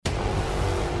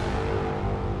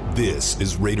This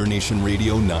is Raider Nation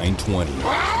Radio 920.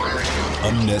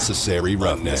 Unnecessary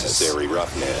roughness.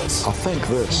 I think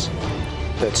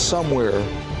that somewhere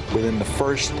within the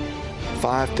first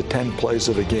 5 to 10 plays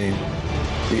of the game,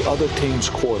 the other team's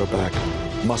quarterback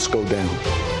must go down.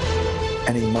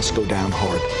 And he must go down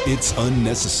hard. It's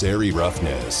Unnecessary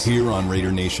Roughness here on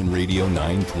Raider Nation Radio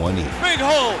 920. Big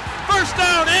hole, first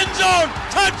down, end zone,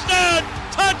 touchdown,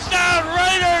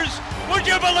 Raiders! Would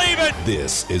you believe it?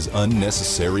 This is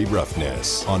Unnecessary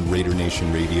Roughness on Raider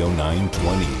Nation Radio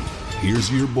 920. Here's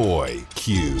your boy,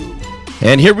 Q.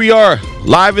 And here we are,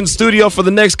 live in studio for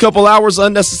the next couple hours.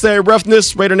 Unnecessary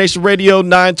Roughness, Raider Nation Radio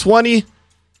 920.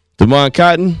 Damon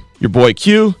Cotton, your boy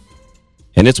Q.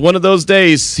 And it's one of those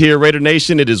days here, Raider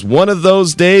Nation. It is one of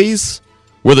those days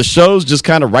where the shows just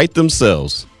kind of write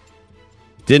themselves.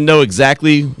 Didn't know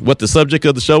exactly what the subject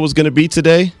of the show was going to be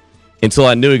today until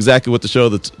I knew exactly what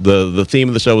the theme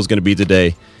of the show was going to be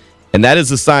today. And that is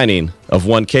the signing of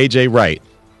one KJ Wright,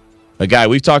 a guy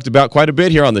we've talked about quite a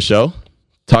bit here on the show.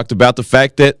 Talked about the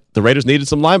fact that the Raiders needed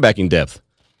some linebacking depth.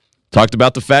 Talked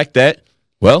about the fact that,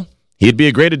 well, he'd be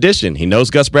a great addition. He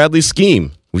knows Gus Bradley's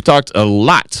scheme. We talked a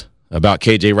lot about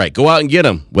KJ Wright. Go out and get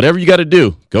him. Whatever you got to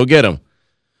do, go get him.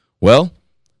 Well,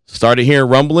 started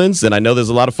hearing rumblings, and I know there's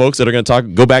a lot of folks that are going to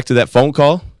go back to that phone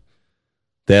call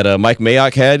that Mike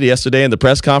Mayock had yesterday in the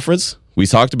press conference. We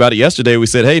talked about it yesterday. We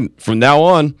said, hey, from now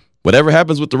on, whatever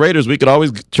happens with the Raiders, we could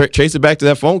always trace it back to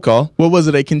that phone call. What was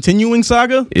it, a continuing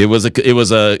saga? It was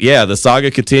the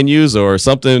saga continues or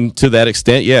something to that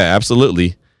extent. Yeah,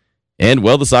 absolutely. And,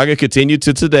 well, the saga continued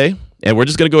to today. And we're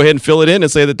just going to go ahead and fill it in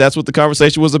and say that that's what the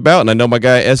conversation was about. And I know my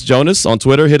guy S. Jonas on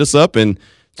Twitter hit us up and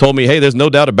told me, hey, there's no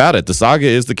doubt about it. The saga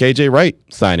is the KJ Wright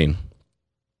signing.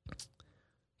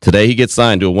 Today he gets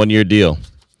signed to a one-year deal.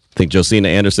 I think Josina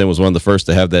Anderson was one of the first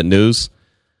to have that news.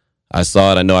 I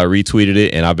saw it. I know I retweeted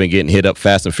it, and I've been getting hit up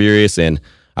fast and furious. And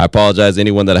I apologize to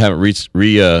anyone that I haven't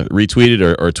retweeted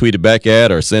or tweeted back at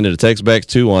or sent a text back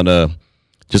to on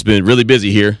just been really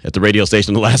busy here at the radio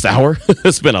station the last hour.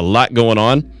 It's been a lot going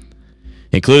on,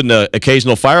 including an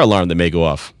occasional fire alarm that may go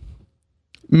off.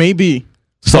 Maybe.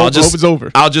 So hope it's over.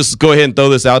 I'll just go ahead and throw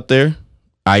this out there.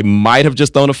 I might have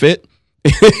just thrown a fit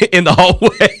in the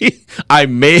hallway. I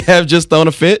may have just thrown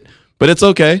a fit, but it's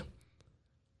okay.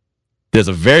 There's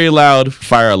a very loud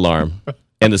fire alarm,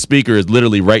 and the speaker is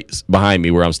literally right behind me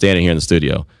where I'm standing here in the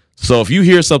studio. So if you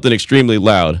hear something extremely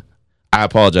loud, I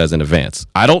apologize in advance.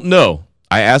 I don't know.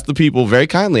 I asked the people very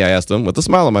kindly. I asked them with a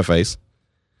smile on my face.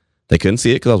 They couldn't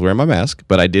see it because I was wearing my mask,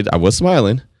 but I was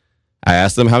smiling. I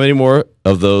asked them how many more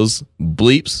of those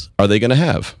bleeps are they going to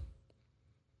have?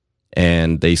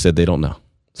 And they said they don't know.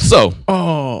 So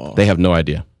they have no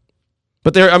idea.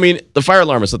 But the fire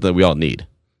alarm is something that we all need.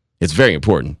 It's very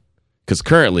important because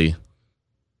currently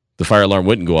the fire alarm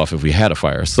wouldn't go off if we had a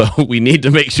fire. So we need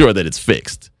to make sure that it's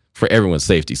fixed for everyone's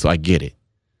safety. So I get it.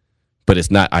 But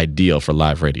it's not ideal for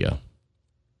live radio.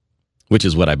 Which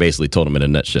is what I basically told him in a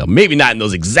nutshell. Maybe not in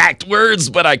those exact words,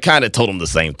 but I kind of told him the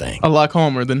same thing. A lot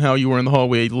calmer than how you were in the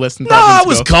hallway less than 5 No, minutes I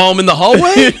was ago. calm in the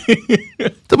hallway.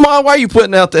 Damon, why are you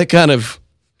putting out that kind of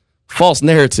false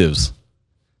narratives?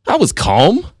 I was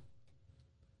calm.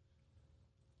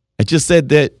 I just said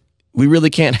that we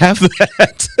really can't have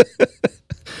that.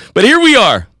 But here we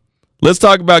are. Let's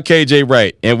talk about KJ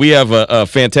Wright. And we have a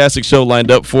fantastic show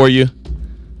lined up for you.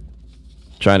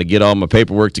 Trying to get all my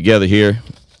paperwork together here.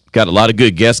 Got a lot of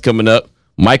good guests coming up.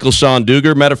 Michael Sean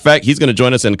Dugar, matter of fact, he's going to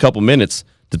join us in a couple minutes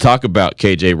to talk about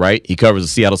KJ Wright. He covers the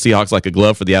Seattle Seahawks like a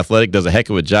glove for The Athletic, does a heck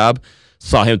of a job.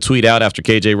 Saw him tweet out after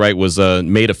KJ Wright was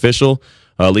made official.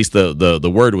 At least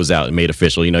the word was out and made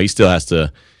official. You know, he still has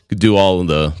to do all of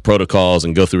the protocols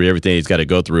and go through everything he's got to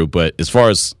go through. But as far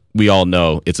as we all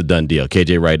know, it's a done deal.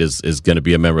 KJ Wright is going to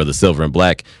be a member of the Silver and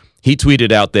Black. He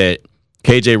tweeted out that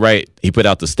KJ Wright, he put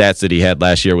out the stats that he had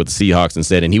last year with the Seahawks and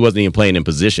said, and he wasn't even playing in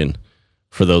position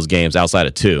for those games outside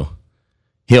of 2.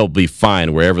 He'll be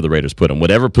fine wherever the Raiders put him.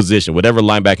 Whatever position, whatever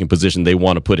linebacking position they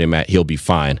want to put him at, he'll be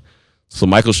fine. So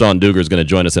Michael Sean Dugar is going to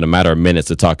join us in a matter of minutes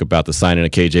to talk about the signing of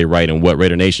KJ Wright and what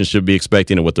Raider Nation should be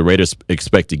expecting and what the Raiders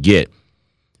expect to get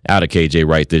out of KJ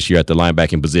Wright this year at the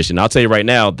linebacking position. I'll tell you right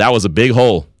now, that was a big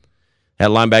hole.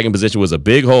 That linebacking position was a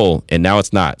big hole, and now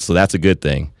it's not. So that's a good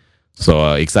thing.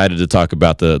 So excited to talk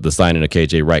about the signing of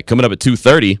KJ Wright. Coming up at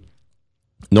 2:30,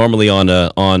 normally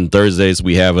on Thursdays,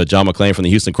 we have John McClain from the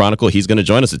Houston Chronicle. He's going to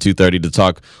join us at 2:30 to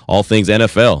talk all things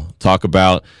NFL, talk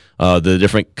about the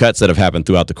different cuts that have happened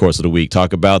throughout the course of the week,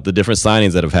 talk about the different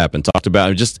signings that have happened, talked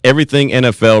about just everything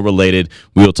NFL related.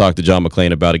 We will talk to John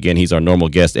McClain about again. He's our normal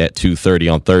guest at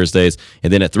 2:30 on Thursdays.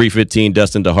 And then at 3:15,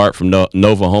 Dustin DeHart from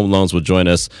Nova Home Loans will join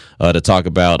us to talk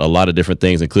about a lot of different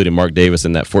things, including Mark Davis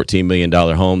and that $14 million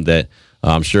home that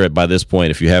I'm sure by this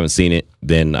point, if you haven't seen it,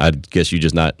 then I guess you're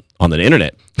just not on the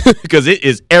internet because it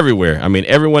is everywhere. I mean,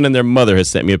 everyone and their mother has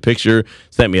sent me a picture,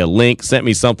 sent me a link, sent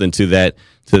me something to that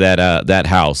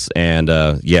house. And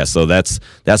so that's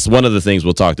one of the things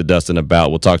we'll talk to Dustin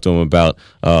about. We'll talk to him about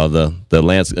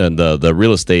the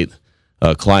real estate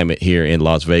climate here in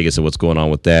Las Vegas and what's going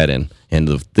on with that and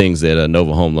the things that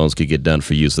Nova Home Loans could get done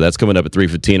for you. So that's coming up at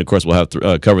 3:15. Of course, we'll have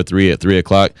cover 3 at 3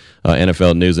 o'clock,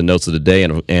 NFL news and notes of the day.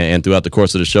 And throughout the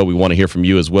course of the show, we want to hear from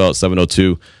you as well at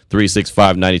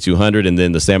 702-365-9200. And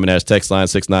then the Salmon Ash text line,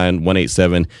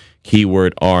 69187,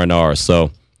 keyword R&R.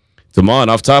 So, Damon,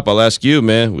 off top, I'll ask you,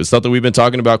 man. It's something we've been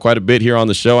talking about quite a bit here on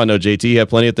the show. I know JT had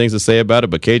plenty of things to say about it,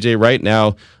 but KJ Wright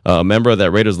now a member of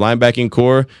that Raiders linebacking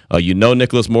core.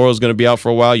 Nicholas Morrow is going to be out for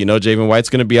a while. Javen White's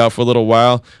going to be out for a little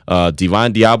while.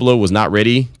 Divine Diablo was not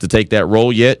ready to take that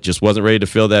role yet, just wasn't ready to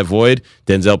fill that void.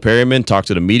 Denzel Perryman talked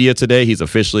to the media today. He's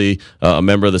officially a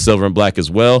member of the Silver and Black as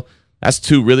well. That's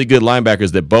two really good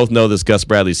linebackers that both know this Gus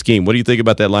Bradley scheme. What do you think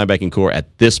about that linebacking core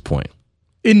at this point?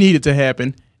 It needed to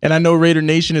happen. And I know Raider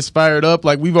Nation is fired up.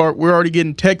 Like we're already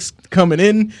getting texts coming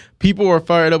in. People are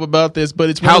fired up about this, but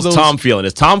it's how's Tom feeling?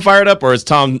 Is Tom fired up or is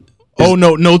Tom?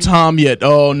 No Tom yet.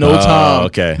 Tom.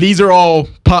 Okay. These are all,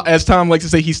 as Tom likes to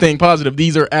say, he's staying positive.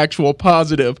 These are actual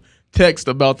positive texts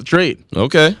about the trade.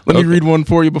 Okay. Let me read one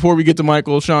for you before we get to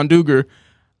Michael. Sean Duger.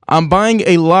 I'm buying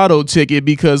a lotto ticket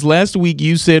because last week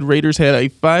you said Raiders had a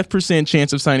 5%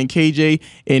 chance of signing KJ,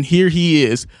 and here he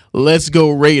is. Let's go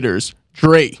Raiders.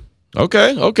 Dre.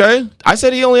 Okay. I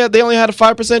said they only had a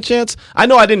 5% chance. I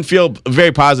know I didn't feel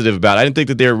very positive about it. I didn't think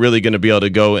that they were really going to be able to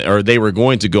go, or they were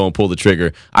going to go and pull the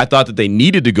trigger. I thought that they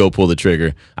needed to go pull the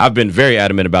trigger. I've been very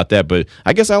adamant about that, but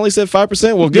I guess I only said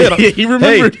 5%. Well, good. Yeah, he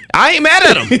remembered. Hey, I ain't mad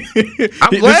at him.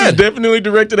 I'm glad. This is definitely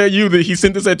directed at you that he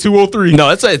sent this at 2:03. No,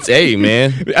 it's hey,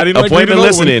 man. I didn't appointment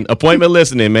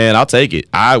listening, man. I'll take it.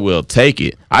 I will take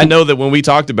it. I know that when we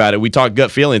talked about it, we talked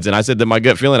gut feelings, and I said that my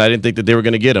gut feeling, I didn't think that they were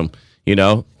going to get him.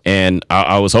 And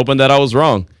I was hoping that I was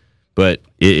wrong, but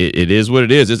it is what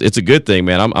it is. It's a good thing,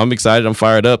 man. I'm excited. I'm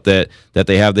fired up that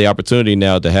they have the opportunity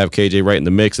now to have KJ Wright in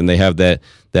the mix, and they have that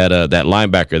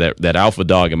linebacker, that alpha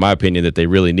dog, in my opinion, that they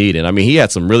really need. And I mean, he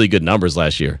had some really good numbers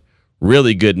last year,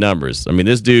 really good numbers. I mean,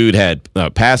 this dude had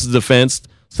passes defense,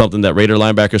 something that Raider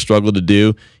linebackers struggled to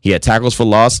do. He had tackles for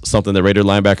loss, something that Raider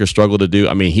linebackers struggled to do.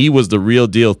 I mean, he was the real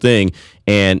deal thing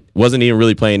and wasn't even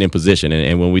really playing in position.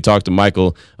 And when we talk to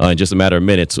Michael in just a matter of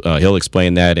minutes, he'll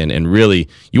explain that. And really,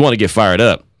 you want to get fired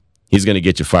up, he's going to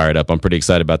get you fired up. I'm pretty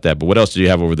excited about that. But what else do you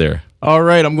have over there? All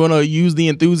right, I'm going to use the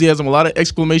enthusiasm, a lot of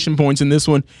exclamation points in this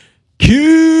one.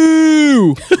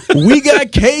 Q! We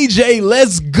got KJ.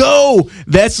 Let's go.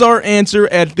 That's our answer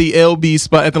at the LB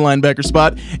spot, at the linebacker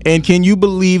spot. And can you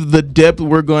believe the depth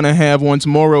we're going to have once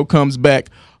Morrow comes back?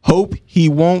 Hope he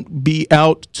won't be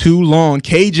out too long.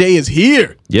 KJ is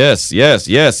here. Yes.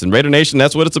 And Raider Nation,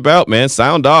 that's what it's about, man.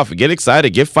 Sound off. Get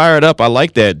excited. Get fired up. I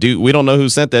like that. Dude, we don't know who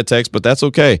sent that text, but that's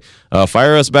okay.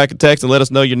 Fire us back a text and let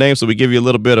us know your name so we give you a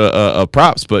little bit of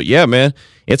props. But, yeah, man,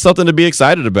 it's something to be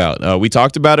excited about. We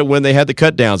talked about it when they had the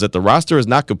cut downs, that the roster is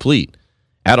not complete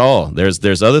at all.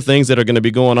 There's other things that are going to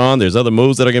be going on. There's other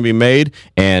moves that are going to be made,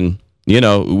 and we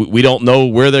don't know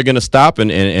where they're going to stop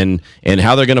and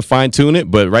how they're going to fine tune it.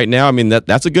 But right now, I mean,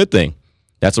 that's a good thing.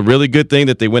 That's a really good thing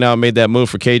that they went out and made that move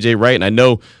for KJ Wright. And I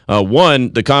know,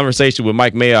 the conversation with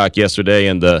Mike Mayock yesterday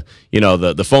and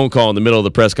the phone call in the middle of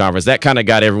the press conference, that kind of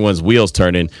got everyone's wheels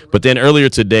turning. But then earlier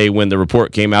today, when the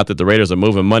report came out that the Raiders are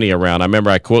moving money around, I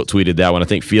remember I quote tweeted that one. I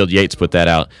think Field Yates put that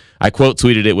out. I quote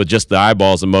tweeted it with just the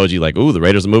eyeballs emoji, like, ooh, the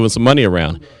Raiders are moving some money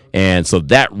around. And so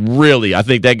that really, I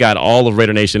think that got all of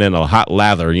Raider Nation in a hot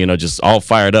lather, just all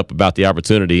fired up about the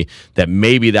opportunity that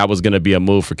maybe that was going to be a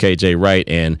move for KJ Wright.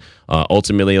 And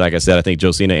ultimately, like I said, I think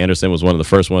Josina Anderson was one of the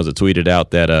first ones that tweeted out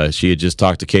that she had just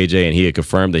talked to KJ and he had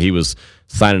confirmed that he was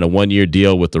signing a 1-year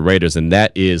deal with the Raiders. And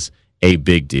that is a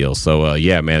big deal. So,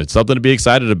 yeah, man, it's something to be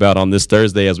excited about on this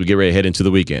Thursday as we get ready to head into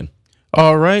the weekend.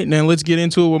 All right, now let's get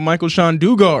into it with Michael Sean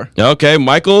Dugar. Okay,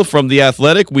 Michael from The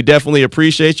Athletic. We definitely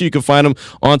appreciate you. You can find him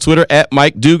on Twitter at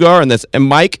Mike Dugar, and that's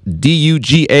Mike,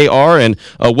 D-U-G-A-R. And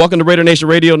welcome to Raider Nation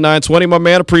Radio 920, my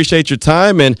man. Appreciate your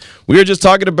time. And we were just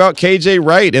talking about KJ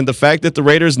Wright and the fact that the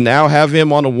Raiders now have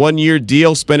him on a 1-year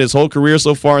deal, spent his whole career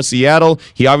so far in Seattle.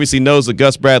 He obviously knows the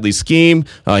Gus Bradley scheme.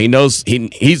 He knows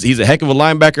he's a heck of a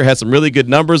linebacker, had some really good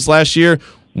numbers last year.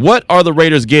 What are the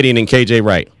Raiders getting in KJ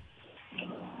Wright?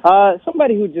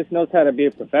 Somebody who just knows how to be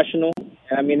a professional.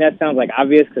 And I mean, that sounds like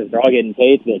obvious because they're all getting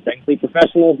paid, so they're technically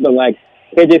professionals. But like,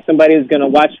 KJ's somebody who's going to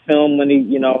watch film when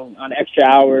he, on extra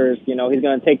hours. He's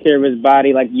going to take care of his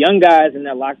body. Like young guys in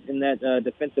that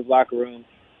defensive locker room,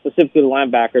 specifically the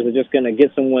linebackers, are just going to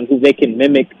get someone who they can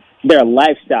mimic their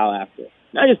lifestyle after,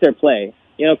 not just their play.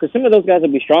 Because some of those guys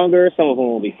will be stronger, some of them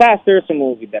will be faster, some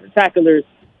will be better tacklers.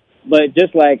 But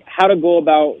just like how to go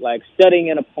about like studying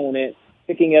an opponent,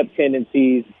 picking up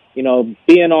tendencies,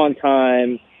 being on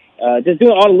time, just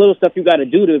doing all the little stuff you got to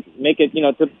do to make it,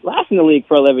 to last in the league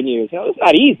for 11 years. It's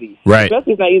not easy. Right.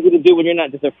 Especially it's not easy to do when you're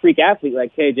not just a freak athlete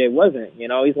like KJ wasn't. He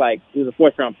was a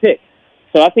fourth-round pick.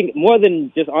 So I think more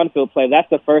than just on-field play, that's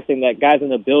the first thing that guys in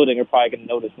the building are probably going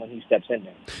to notice when he steps in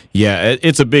there. Yeah,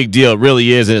 it's a big deal. It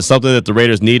really is, and it's something that the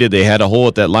Raiders needed. They had a hole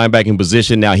at that linebacking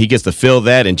position. Now he gets to fill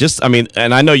that, and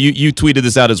and I know you tweeted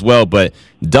this out as well, but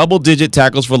double-digit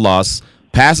tackles for loss,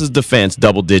 passes defense,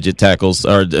 double-digit tackles,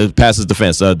 or passes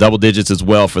defense, double digits as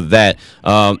well for that.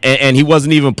 And he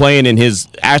wasn't even playing in his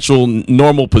actual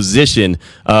normal position,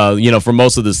 for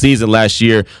most of the season last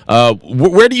year.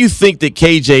 Where do you think that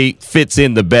KJ fits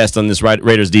in the best on this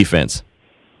Raiders defense?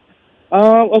 So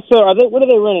what are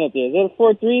they running up there? Is it a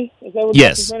 4-3? Is that what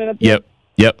yes. running up there?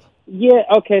 Yep. Yeah,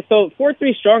 okay, so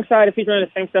 4-3 strong side, if he's running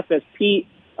the same stuff as Pete,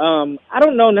 I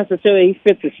don't know necessarily he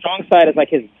fits his strong side as like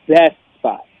his best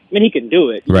spot. I mean, he can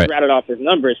do it. He right. rattled off his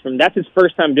numbers. That's his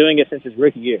first time doing it since his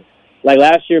rookie year. Like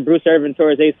last year, Bruce Irvin tore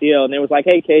his ACL, and they was like,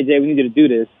 hey, KJ, we need you to do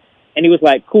this. And he was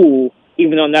like, cool,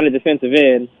 even though I'm not a defensive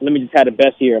end, let me just have the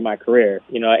best year of my career,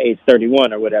 at age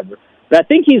 31 or whatever. But I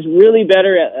think he's really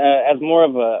better as more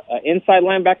of an inside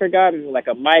linebacker guy, like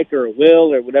a Mike or a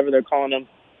Will or whatever they're calling him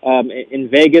in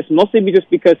Vegas, mostly just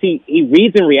because he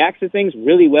reads and reacts to things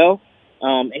really well.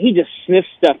 And he just sniffs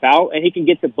stuff out, and he can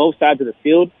get to both sides of the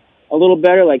field a little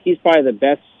better. Like he's probably the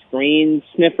best screen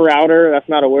sniffer outer. That's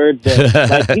not a word. But,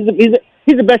 like,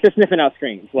 he's the best at sniffing out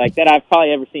screens like that I've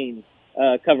probably ever seen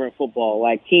covering football.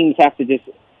 Like teams have to just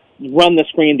run the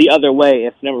screen the other way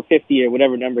if number 50 or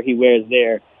whatever number he wears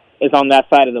there is on that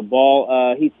side of the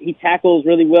ball. He tackles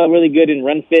really well, really good in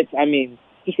run fits. I mean,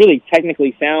 just really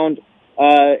technically sound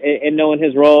in knowing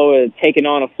his role, or taking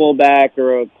on a fullback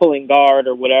or a pulling guard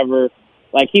or whatever.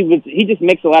 Like he just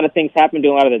makes a lot of things happen,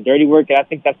 doing a lot of the dirty work, and I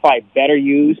think that's probably better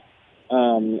used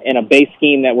in a base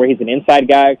scheme where he's an inside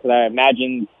guy, because I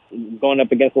imagine going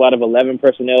up against a lot of 11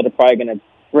 personnel, they're probably going to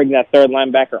bring that third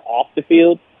linebacker off the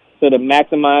field. So to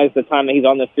maximize the time that he's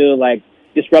on the field, like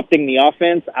disrupting the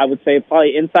offense, I would say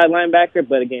probably inside linebacker,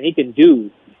 but again, he can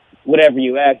do whatever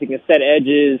you ask. He can set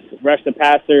edges, rush the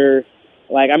passer.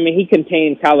 Like, I mean, he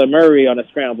contained Kyler Murray on a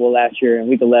scramble last year in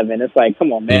Week 11. It's like,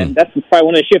 come on, man. That's probably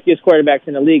one of the shiftiest quarterbacks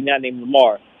in the league, not named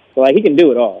Lamar. So, like, he can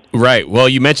do it all. Right. Well,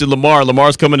 you mentioned Lamar.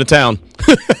 Lamar's coming to town.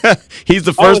 He's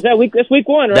the first. Oh, is that week? That's Week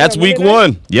 1, right? That's Week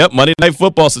 1. Yep, Monday Night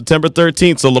Football, September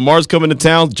 13th. So Lamar's coming to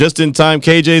town just in time.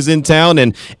 KJ's in town.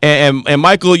 And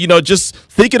Michael, just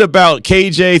thinking about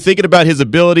KJ, thinking about his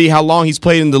ability, how long he's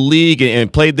played in the league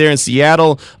and played there in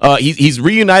Seattle, he's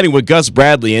reuniting with Gus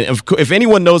Bradley. And if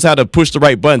anyone knows how to push the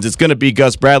right buttons, it's going to be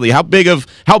Gus Bradley. How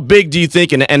big do you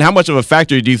think, and how much of a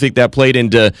factor do you think that played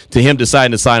into him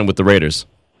deciding to sign with the Raiders?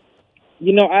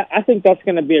 I think that's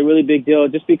going to be a really big deal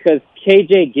just because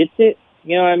KJ gets it.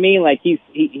 You know what I mean? Like,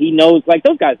 he knows, like,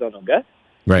 those guys don't know Gus.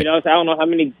 Right. So I don't know how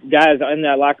many guys in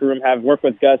that locker room have worked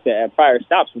with Gus at prior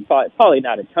stops, but probably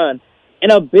not a ton.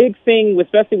 And a big thing,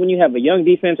 especially when you have a young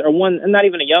defense, or one, not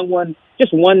even a young one,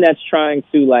 just one that's trying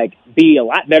to, like, be a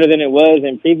lot better than it was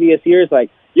in previous years,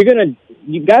 like, you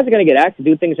guys are going to get asked to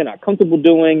do things they're not comfortable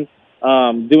doing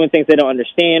things they don't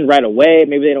understand right away.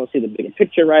 Maybe they don't see the bigger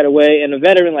picture right away. And a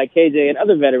veteran like KJ and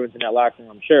other veterans in that locker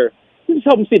room, I'm sure, you just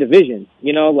help them see the vision.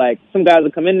 Like some guys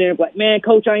will come in there and be like, man,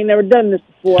 coach, I ain't never done this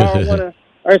before. I don't want to.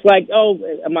 Or it's like, oh,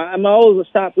 am I old?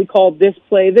 Stop. We call this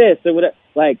play this or whatever.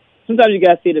 Like sometimes you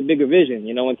got to see the bigger vision.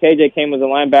 When KJ came as a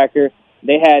linebacker,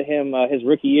 they had him his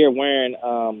rookie year wearing,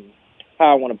 how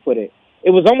I want to put it,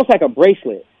 it was almost like a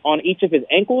bracelet on each of his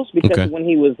ankles because when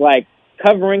he was like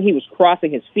covering, he was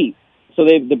crossing his feet. So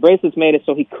the bracelets made it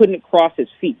so he couldn't cross his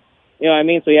feet. You know what I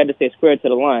mean? So he had to stay square to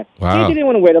the line. Wow. He didn't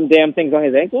want to wear them damn things on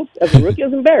his ankles. As a rookie, it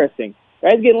was embarrassing.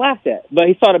 Right? He's getting laughed at. But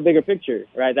he saw the bigger picture,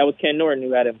 right? That was Ken Norton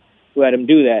who had him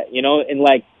do that, And,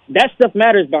 like, that stuff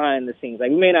matters behind the scenes.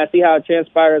 Like, we may not see how it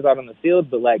transpires out on the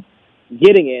field, but, like,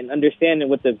 getting it and understanding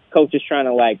what the coach is trying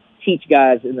to, like, teach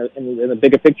guys in the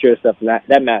bigger picture of stuff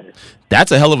that matters. That's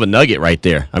a hell of a nugget right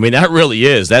there. I mean, that really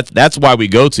is. That's why we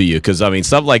go to you, because, I mean,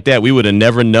 stuff like that, we would have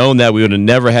never known that. We would have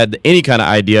never had any kind of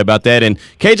idea about that. And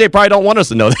KJ probably don't want us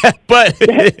to know that. But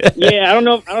yeah, I don't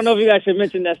know if you guys should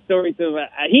mention that story to him.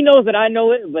 He knows that I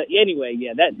know it, but anyway,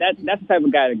 yeah, that's the type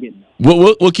of guy to get.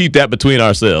 We'll keep that between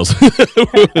ourselves.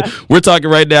 We're talking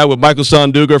right now with Michael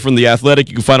Sean Dugar from The Athletic.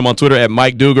 You can find him on Twitter at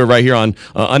Mike Dugar, right here on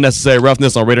Unnecessary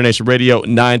Roughness on Raider Nation Radio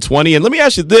 920. And let me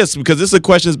ask you this, because this is a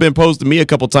question that's been posed to me a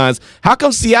couple times. How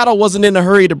come Seattle wasn't in a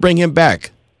hurry to bring him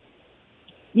back?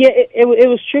 Yeah, it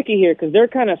was tricky here because they're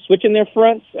kind of switching their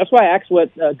fronts. That's why I asked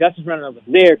what Gus is running over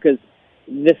there, because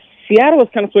the Seattle has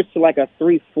kind of switched to like a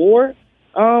 3-4,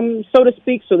 so to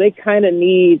speak. So they kind of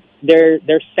need their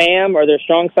Sam or their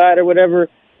strong side or whatever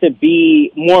to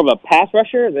be more of a pass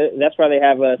rusher. That's why they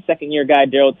have a second-year guy,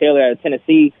 Darrell Taylor, out of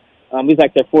Tennessee. He's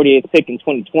like their 48th pick in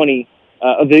 2020,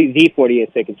 the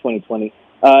 48th pick in 2020.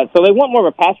 So they want more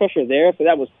of a pass rusher there, so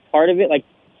that was part of it. Like,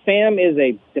 Sam is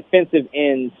a defensive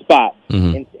end spot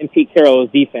in Pete Carroll's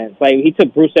defense. Like, he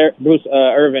took Bruce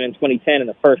Irvin in 2010 in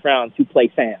the first round to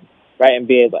play Sam, right, and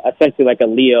be essentially like a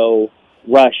Leo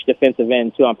Rush defensive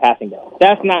end on passing down.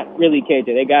 That's not really KJ.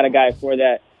 They got a guy for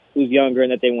that who's younger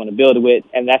and that they want to build with,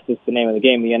 and that's just the name of the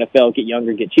game in the NFL, get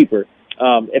younger, get cheaper,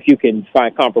 if you can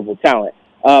find comparable talent.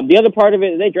 The other part of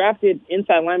it is they drafted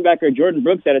inside linebacker Jordan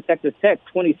Brooks out of Texas Tech,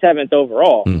 27th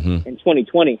overall in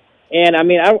 2020. And, I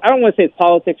mean, I don't want to say it's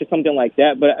politics or something like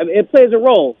that, but I mean, it plays a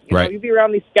role. You know, you be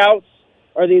around these scouts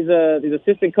or these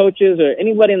assistant coaches or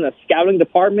anybody in the scouting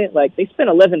department, like, they spend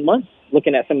 11 months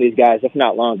looking at some of these guys, if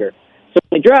not longer. So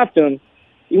when they draft them,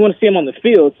 you want to see them on the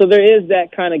field. So there is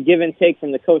that kind of give and take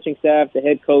from the coaching staff, the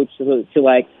head coach, to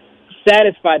like,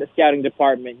 satisfy the scouting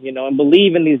department, you know, and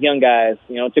believe in these young guys,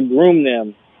 you know, to groom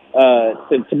them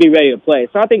to be ready to play.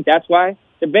 So I think that's why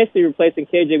they're basically replacing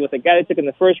KJ with a guy they took in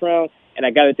the first round and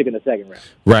a guy they took in the second round.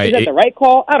 Right. Is that the right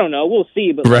call? I don't know. We'll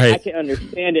see, but I can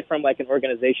understand it from like an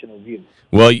organizational view.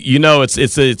 Well, you know,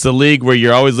 it's a league where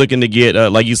you're always looking to get,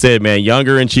 like you said, man,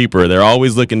 younger and cheaper. They're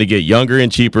always looking to get younger and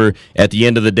cheaper at the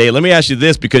end of the day. Let me ask you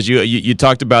this, because you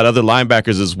talked about other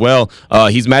linebackers as well.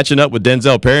 He's matching up with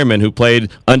Denzel Perryman, who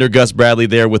played under Gus Bradley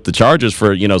there with the Chargers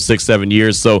for 6-7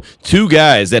 years. So two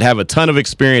guys that have a ton of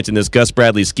experience in this Gus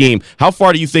Bradley scheme. How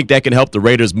far do you think that can help the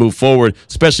Raiders move forward,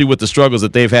 especially with the struggles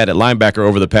that they've had at linebacker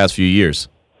over the past few years?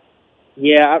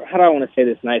 Yeah, how do I want to say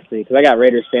this nicely? Because I got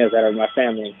Raiders fans that are my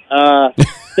family.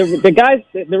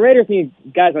 The Raiders need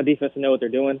guys on defense to know what they're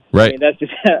doing. Right. I mean, that's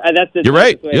just You're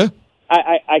right. Yeah.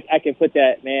 I can put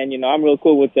that, man. You know, I'm real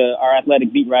cool with our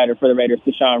athletic beat writer for the Raiders,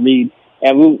 Deshaun Reed.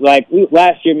 And we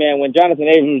last year, man, when Jonathan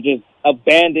Abrams just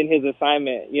abandoned his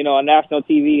assignment, you know, on national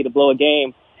TV to blow a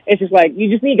game, it's just like you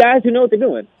just need guys who know what they're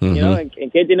doing. You know, and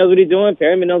KJ knows what he's doing.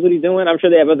 Perryman knows what he's doing. I'm sure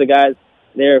they have other guys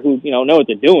there who know what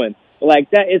they're doing. But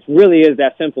like that, it really is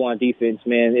that simple on defense,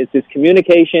 man. It's just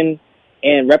communication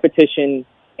and repetition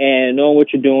and knowing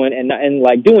what you're doing and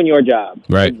like doing your job.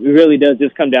 Right. It really does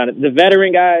just come down to the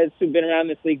veteran guys who've been around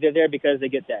this league. They're there because they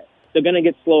get that. They're going to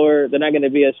get slower. They're not going to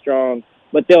be as strong.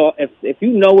 But if you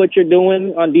know what you're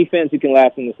doing on defense, you can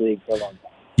last in this league for a long time.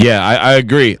 Yeah, I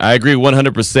agree. I agree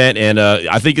 100%. And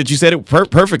I think that you said it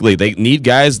perfectly. They need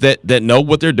guys that know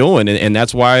what they're doing. And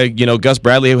that's why, Gus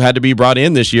Bradley had to be brought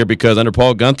in this year, because under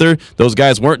Paul Guenther, those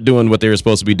guys weren't doing what they were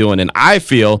supposed to be doing. And I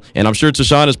feel, and I'm sure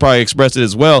Tashawn has probably expressed it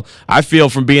as well, I feel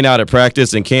from being out at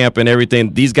practice and camp and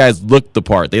everything, these guys look the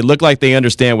part. They look like they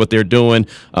understand what they're doing.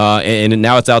 And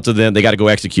now it's out to them. They got to go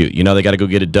execute. They got to go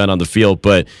get it done on the field.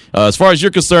 But as far as you're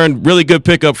concerned, really good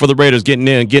pickup for the Raiders getting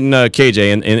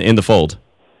KJ in the fold.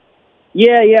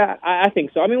 Yeah, I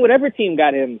think so. I mean, whatever team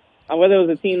got him, whether it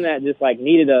was a team that just like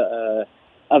needed a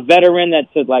veteran that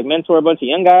to like mentor a bunch of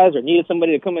young guys, or needed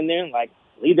somebody to come in there and like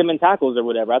lead them in tackles or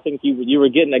whatever, I think you were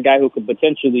getting a guy who could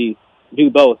potentially do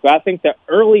both. But I think the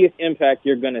earliest impact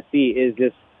you're going to see is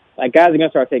just like guys are going to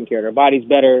start taking care of their bodies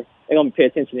better. They're going to pay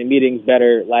attention to meetings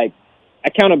better. Like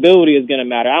accountability is going to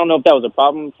matter. I don't know if that was a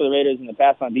problem for the Raiders in the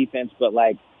past on defense, but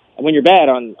like when you're bad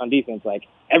on defense, like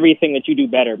everything that you do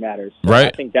better matters. So right.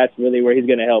 I think that's really where he's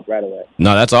going to help right away.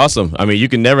 No, that's awesome. I mean, you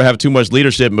can never have too much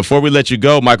leadership. And before we let you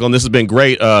go, Michael, and this has been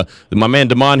great, my man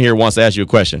Damon here wants to ask you a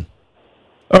question.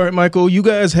 All right, Michael, you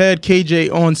guys had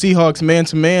KJ on Seahawks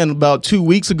man-to-man about 2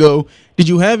 weeks ago. Did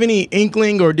you have any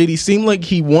inkling, or did he seem like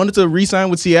he wanted to re-sign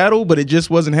with Seattle, but it just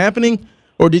wasn't happening?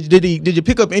 Or did you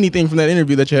pick up anything from that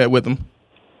interview that you had with him?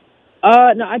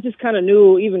 No, I just kind of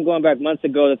knew, even going back months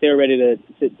ago, that they were ready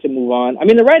to move on. I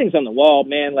mean, the writing's on the wall,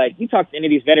 man. Like, you talk to any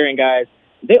of these veteran guys,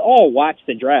 they all watch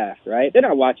the draft, right? They're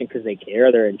not watching because they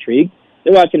care, they're intrigued.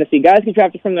 They're watching to see guys get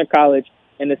drafted from their college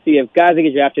and to see if guys that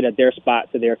get drafted at their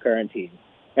spot to their current team.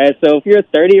 And so if you're a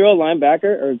 30-year-old linebacker,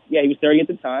 or he was 30 at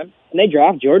the time, and they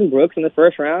draft Jordan Brooks in the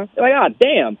first round, they're like,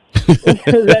 damn, what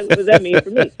does that mean for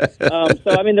me?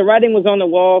 So, I mean, the writing was on the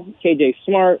wall. KJ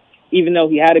smart. Even though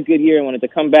he had a good year and wanted to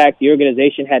come back, the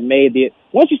organization had made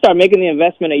once you start making the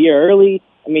investment a year early,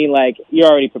 I mean, like, you're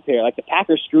already prepared. Like, the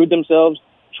Packers screwed themselves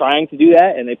trying to do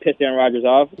that, and they pissed Aaron Rodgers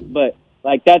off. But,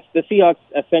 like, the Seahawks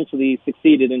essentially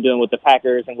succeeded in doing what the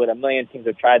Packers and what a million teams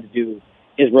have tried to do,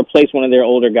 is replace one of their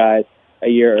older guys a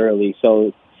year early.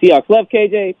 So, Seahawks love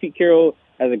KJ. Pete Carroll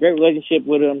has a great relationship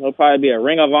with him. He'll probably be a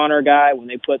Ring of Honor guy when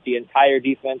they put the entire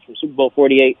defense from Super Bowl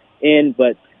 48 in,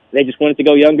 but they just wanted to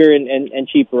go younger and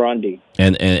cheaper on D.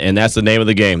 And that's the name of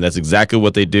the game. That's exactly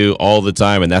what they do all the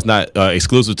time, and that's not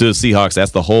exclusive to the Seahawks.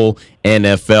 That's the whole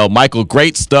NFL. Michael,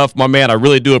 great stuff, my man. I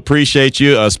really do appreciate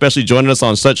you, especially joining us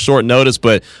on such short notice.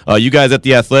 But you guys at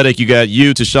The Athletic, you got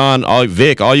Tashawn,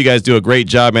 Vic, all you guys do a great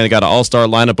job, man. They got an all-star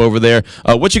lineup over there.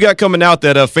 What you got coming out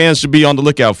that fans should be on the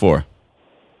lookout for?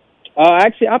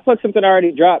 Actually, I'll plug something I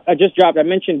just dropped. I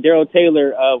mentioned Darrell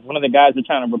Taylor, one of the guys they're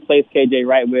trying to replace KJ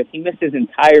Wright with. He missed his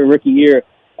entire rookie year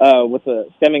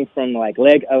stemming from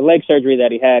leg surgery that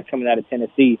he had coming out of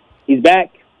Tennessee. He's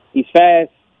back. He's fast.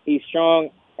 He's strong.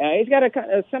 He's got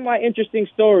a semi-interesting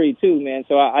story too, man.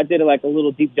 So I did a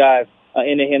little deep dive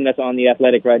into him. That's on The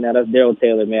Athletic right now. That's Darrell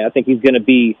Taylor, man. I think he's gonna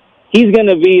be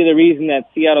the reason that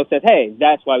Seattle says, hey,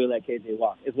 that's why we let KJ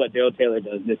walk, is what Darrell Taylor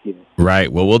does this year. Right.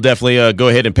 Well, we'll definitely go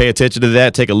ahead and pay attention to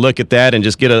that, take a look at that, and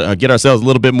just get ourselves a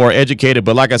little bit more educated.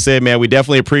 But like I said, man, we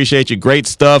definitely appreciate you. Great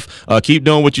stuff. Keep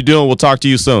doing what you're doing. We'll talk to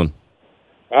you soon.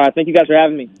 All right. Thank you guys for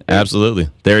having me. Absolutely.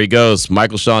 There he goes,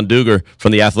 Michael Sean Dugar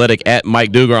from The Athletic, at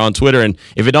Mike Dugar on Twitter. And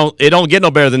if it don't get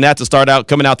no better than that to start out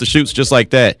coming out the chutes just like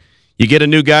that. You get a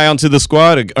new guy onto the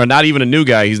squad, or not even a new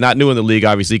guy. He's not new in the league,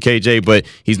 obviously, KJ, but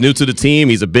he's new to the team.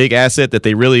 He's a big asset that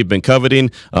they really have been coveting.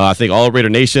 I think all Raider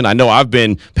Nation, I know I've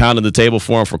been pounding the table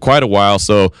for him for quite a while.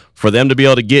 So for them to be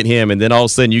able to get him, and then all of a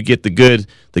sudden you get the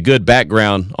good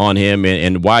background on him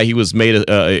and why he was made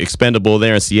expendable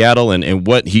there in Seattle and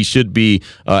what he should be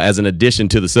as an addition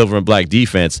to the silver and black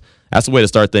defense. That's the way to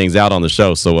start things out on the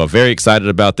show. So very excited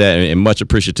about that and much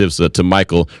appreciative to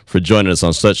Michael for joining us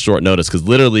on such short notice, because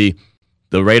literally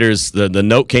the Raiders, the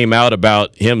note came out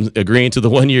about him agreeing to the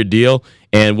 1-year deal.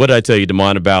 And what did I tell you,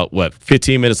 Damon, about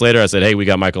 15 minutes later, I said, hey, we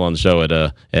got Michael on the show at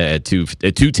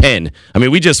 2:10. I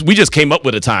mean, we just came up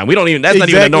with a time. We don't even, that's not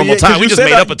even a normal time. We just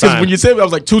made up a time. When you said it, I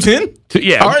was like 2:10?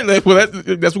 Yeah. All right, well,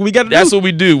 that's what we got to do. That's what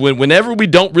we do. Whenever we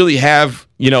don't really have,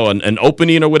 an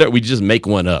opening or whatever, we just make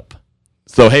one up.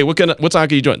 So, hey, what time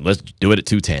can you join? Let's do it at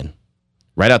 2:10.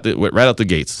 Right out the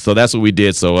gates. So that's what we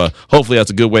did. So hopefully that's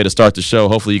a good way to start the show.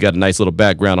 Hopefully you got a nice little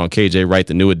background on KJ Wright,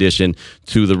 the new addition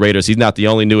to the Raiders. He's not the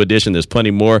only new addition. There's plenty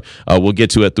more. We'll get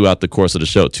to it throughout the course of the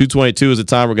show. 2:22 is the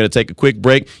time. We're going to take a quick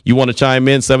break. You want to chime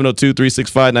in,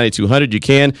 702-365-9200. You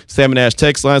can. Salmon Ash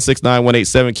text line,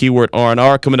 69187, keyword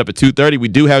R&R. Coming up at 2:30, we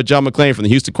do have John McClain from the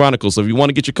Houston Chronicle. So if you want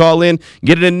to get your call in,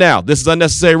 get it in now. This is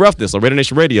Unnecessary Roughness on Raider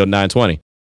Nation Radio 920.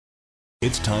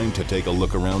 It's time to take a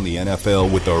look around the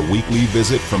NFL with our weekly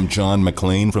visit from John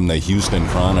McClain from the Houston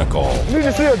Chronicle. I need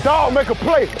to see a dog make a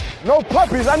play. No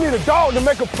puppies. I need a dog to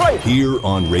make a play. Here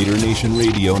on Raider Nation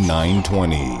Radio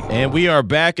 920. And we are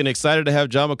back and excited to have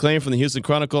John McClain from the Houston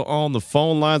Chronicle on the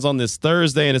phone lines on this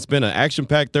Thursday. And it's been an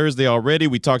action-packed Thursday already.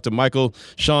 We talked to Michael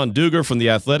Sean Dugar from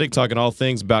The Athletic, talking all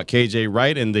things about KJ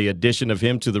Wright and the addition of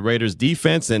him to the Raiders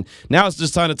defense. And now it's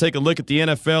just time to take a look at the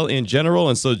NFL in general.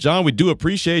 And so, John, we do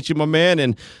appreciate you, my man.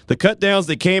 And the cut downs,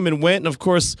 they came and went. And, of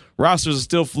course, rosters are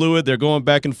still fluid. They're going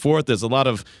back and forth. There's a lot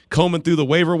of combing through the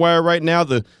waiver wire right now.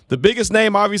 The biggest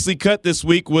name obviously cut this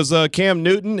week was Cam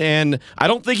Newton. And I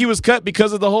don't think he was cut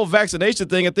because of the whole vaccination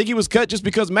thing. I think he was cut just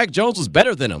because Mac Jones was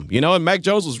better than him, and Mac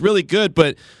Jones was really good.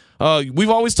 But we've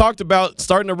always talked about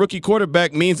starting a rookie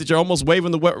quarterback means that you're almost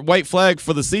waving the white flag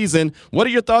for the season. What are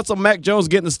your thoughts on Mac Jones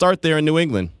getting the start there in New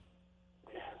England?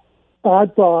 I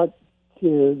thought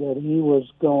that he was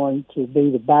going to be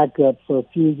the backup for a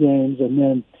few games, and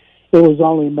then it was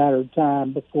only a matter of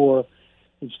time before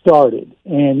it started.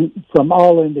 And from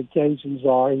all indications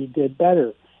he did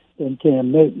better than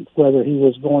Cam Newton, whether he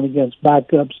was going against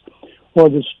backups or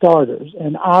the starters.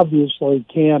 And obviously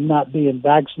Cam not being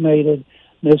vaccinated,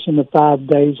 missing the 5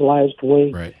 days last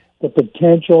week, right. The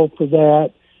potential for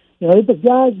that. If a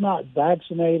guy's not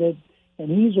vaccinated and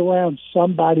he's around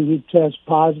somebody who tests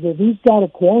positive, he's got to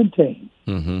quarantine.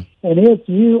 Mm-hmm. And if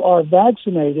you are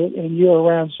vaccinated and you're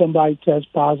around somebody who tests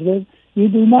positive, you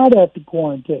do not have to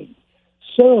quarantine.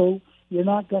 So you're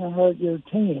not going to hurt your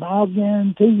team. I'll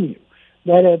guarantee you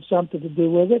that had something to do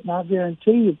with it. And I'll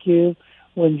guarantee you, Q,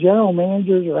 when general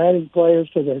managers are adding players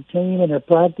to their team and their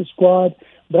practice squad,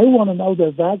 they want to know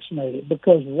they're vaccinated,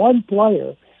 because one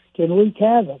player can wreak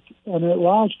havoc on their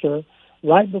roster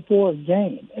right before a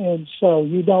game. And so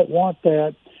you don't want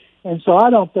that. And so I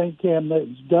don't think Cam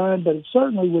Newton's done, but it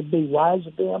certainly would be wise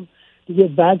of them to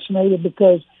get vaccinated,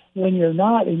 because when you're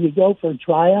not and you go for a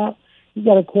tryout, you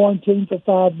got to quarantine for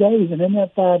 5 days. And in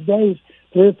that 5 days,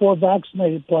 3 or 4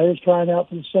 vaccinated players trying out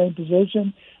for the same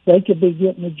position, they could be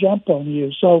getting a jump on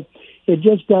you. So it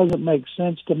just doesn't make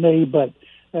sense to me, but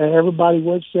everybody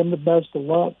wishes him the best of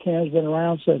luck. Cam's been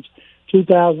around since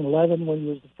 2011 when he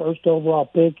was the first overall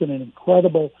pick in an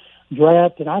incredible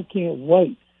draft, and I can't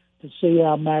wait to see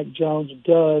how Mac Jones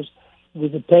does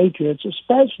with the Patriots,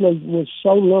 especially with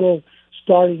so little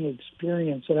starting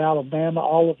experience at Alabama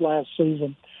all of last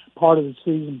season, part of the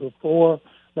season before.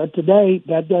 But today,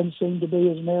 that doesn't seem to be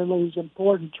as nearly as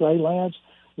important. Trey Lance,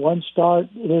 one start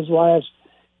his last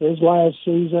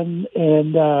season,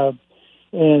 and I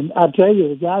tell you,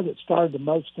 the guy that started the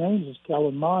most games is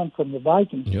Kellen Mond from the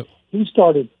Vikings. Yep. He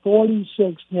started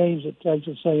 46 games at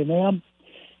Texas A&M.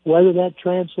 Whether that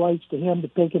translates to him to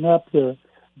picking up the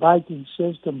Viking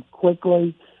system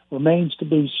quickly remains to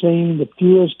be seen. The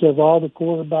fewest of all the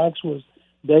quarterbacks was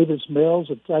Davis Mills,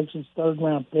 a Texans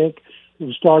third-round pick,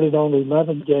 who started only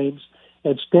 11 games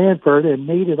at Stanford and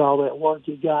needed all that work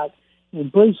he got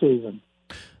in preseason.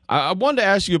 I wanted to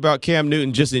ask you about Cam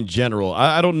Newton just in general.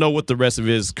 I don't know what the rest of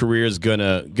his career is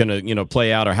gonna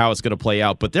play out or how it's gonna play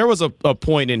out, but there was a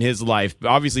point in his life,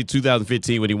 obviously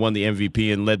 2015 when he won the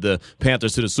MVP and led the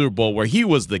Panthers to the Super Bowl, where he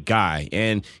was the guy,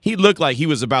 and he looked like he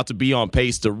was about to be on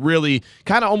pace to really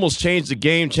kind of almost change the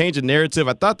game, change the narrative.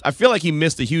 I feel like he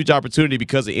missed a huge opportunity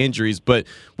because of injuries, but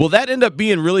will that end up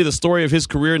being really the story of his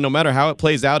career, no matter how it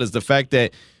plays out, is the fact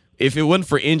that if it wasn't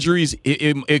for injuries,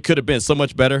 it could have been so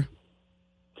much better?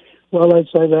 Well, they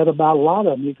say that about a lot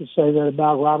of them. You could say that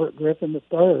about Robert Griffin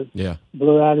III. Yeah.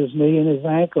 Blew out his knee and his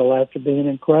ankle after being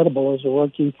incredible as a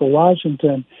rookie for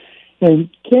Washington. And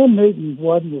Cam Newton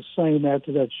wasn't the same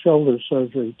after that shoulder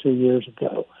surgery 2 years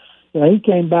ago. He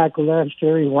came back last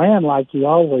year. He ran like he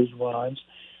always runs,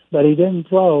 but he didn't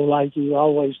throw like he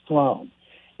always thrown.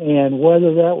 And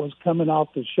whether that was coming off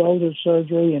the shoulder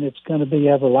surgery and it's going to be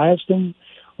everlasting,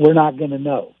 we're not going to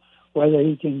know. Whether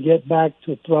he can get back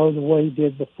to throw the way he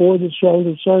did before the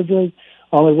shoulder surgery,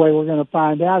 only way we're going to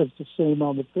find out is to see him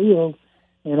on the field.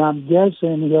 And I'm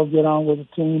guessing he'll get on with the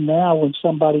team now when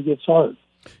somebody gets hurt.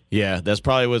 Yeah, that's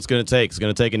probably what it's going to take. It's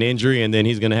going to take an injury, and then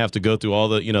he's going to have to go through all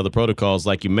the, the protocols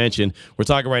like you mentioned. We're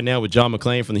talking right now with John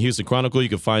McClain from the Houston Chronicle. You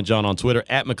can find John on Twitter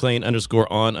at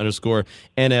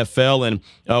McClain_on_NFL. And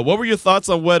what were your thoughts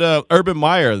on what Urban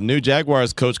Meyer, the new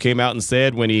Jaguars coach, came out and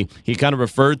said when he kind of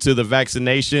referred to the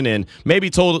vaccination and maybe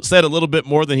said a little bit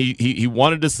more than he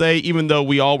wanted to say, even though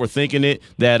we all were thinking it,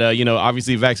 that,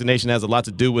 obviously vaccination has a lot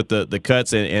to do with the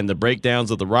cuts and the breakdowns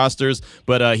of the rosters.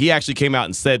 But he actually came out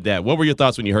and said that. What were your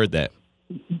thoughts when you heard that?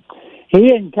 He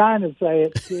didn't kind of say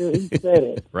it, too. He said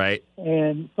it. Right.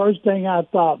 And first thing I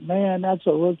thought, man, that's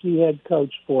a rookie head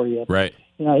coach for you. Right.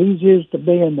 He's used to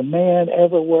being the man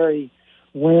everywhere he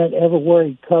went, everywhere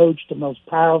he coached, the most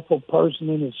powerful person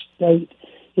in his state.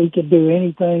 He could do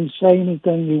anything, say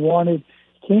anything he wanted.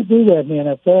 Can't do that in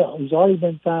the NFL. He's already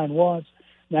been fined once.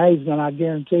 Now he's going to, I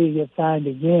guarantee, get fined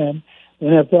again. The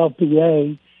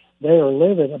NFLPA, they are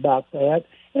livid about that.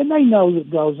 And they know what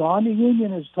goes on. The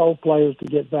union has told players to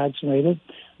get vaccinated,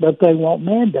 but they won't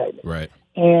mandate it. Right.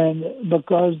 And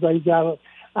because they got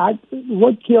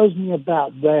what kills me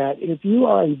about that, if you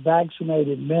are a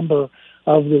vaccinated member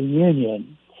of the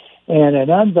union and an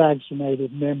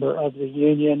unvaccinated member of the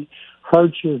union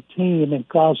hurts your team and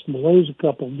costs them to lose a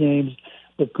couple of games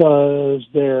because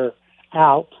they're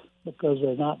out, because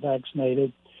they're not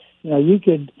vaccinated,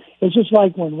 it's just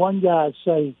like when one guy,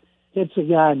 say, hits a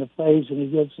guy in the face and he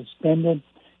gets suspended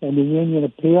and the union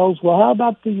appeals. Well, how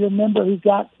about your member who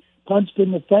got punched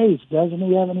in the face? Doesn't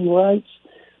he have any rights?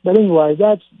 But anyway,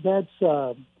 that's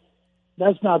not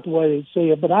the way they see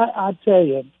it. But I tell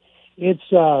you, it's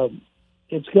going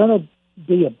to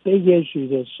be a big issue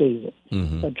this season,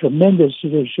 a tremendous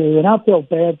issue. And I feel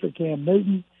bad for Cam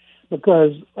Newton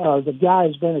because the guy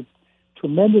has been a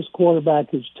tremendous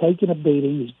quarterback who's taken a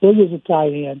beating. He's big as a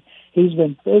tight end. He's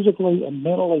been physically and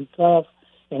mentally tough,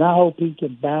 and I hope he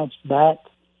can bounce back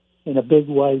in a big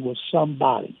way with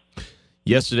somebody.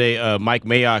 yesterday, Mike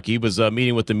Mayock, he was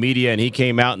meeting with the media, and he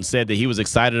came out and said that he was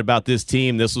excited about this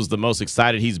team. This was the most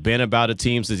excited he's been about a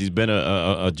team since he's been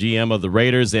a GM of the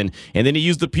Raiders. And then he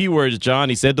used the P words, John.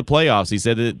 He said the playoffs. He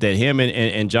said that him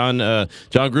and John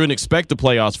Gruden expect the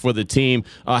playoffs for the team.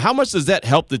 How much does that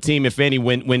help the team, if any,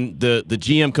 when the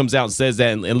GM comes out and says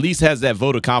that and at least has that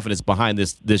vote of confidence behind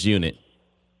this unit?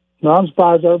 No, I'm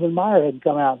surprised Urban Meyer hadn't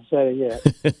come out and said it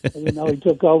yet. He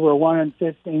took over a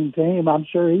 1-15 team. I'm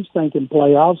sure he's thinking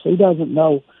playoffs. He doesn't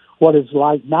know what it's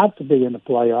like not to be in the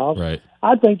playoffs. Right.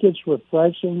 I think it's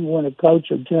refreshing when a coach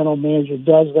or general manager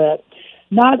does that.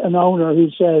 Not an owner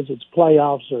who says it's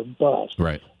playoffs or bust.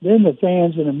 Right. Then the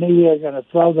fans and the media are going to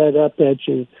throw that up at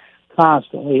you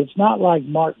constantly. It's not like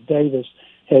Mark Davis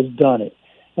has done it.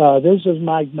 This is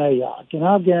Mike Mayock, and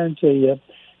I'll guarantee you,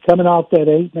 coming off that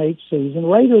 8-8 season,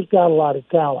 Raiders got a lot of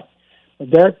talent.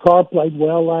 Derek Carr played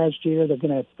well last year. They're going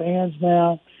to have fans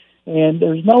now, and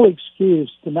there's no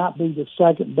excuse to not be the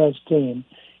second-best team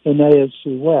in the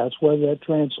AFC West. Whether that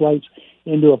translates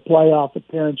into a playoff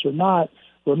appearance or not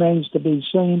remains to be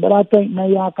seen, but I think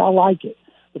Mayock, I like it.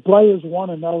 The players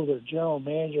want to know their general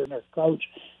manager and their coach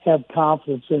have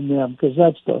confidence in them, because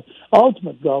that's the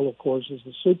ultimate goal, of course, is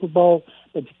the Super Bowl,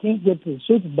 but you can't get to the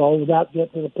Super Bowl without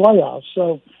getting to the playoffs.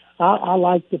 So I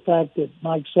like the fact that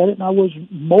Mike said it, and I wish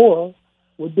more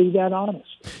would be that honest.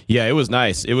 Yeah, it was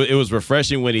nice. It was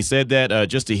refreshing when he said that,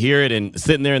 just to hear it, and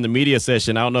sitting there in the media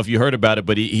session. I don't know if you heard about it,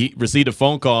 but he received a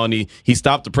phone call, and he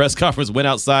stopped the press conference, went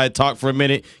outside, talked for a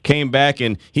minute, came back,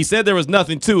 and he said there was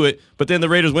nothing to it. But then the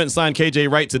Raiders went and signed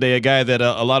KJ Wright today, a guy that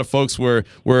a lot of folks were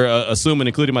assuming,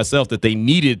 including myself, that they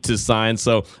needed to sign.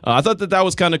 So I thought that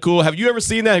was kind of cool. Have you ever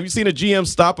seen that? Have you seen a GM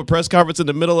stop a press conference in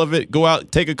the middle of it, go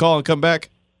out, take a call, and come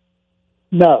back?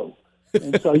 No.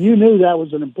 And so you knew that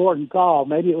was an important call.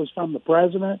 Maybe it was from the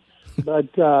president, but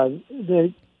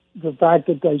the fact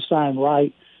that they signed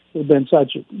Wright, who'd been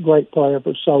such a great player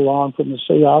for so long from the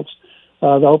Seahawks,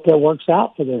 I hope that works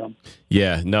out for them.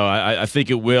 Yeah, no, I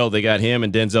think it will. They got him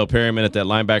and Denzel Perryman at that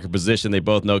linebacker position. They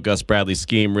both know Gus Bradley's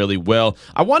scheme really well.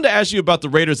 I wanted to ask you about the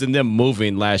Raiders and them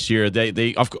moving last year.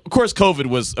 They of course, COVID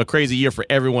was a crazy year for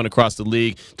everyone across the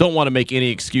league. Don't want to make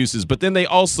any excuses. But then they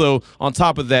also, on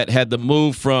top of that, had the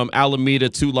move from Alameda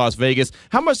to Las Vegas.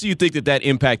 How much do you think that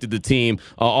impacted the team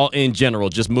all in general,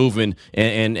 just moving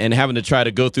and having to try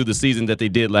to go through the season that they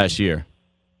did last year?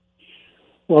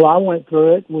 Well, I went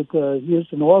through it with the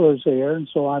Houston Oilers here, and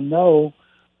so I know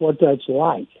what that's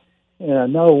like. And I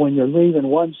know when you're leaving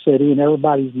one city and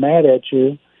everybody's mad at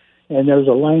you and there's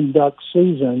a lame duck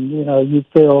season, you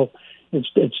feel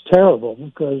it's terrible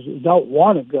because you don't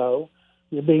want to go.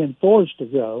 You're being forced to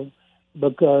go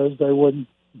because they wouldn't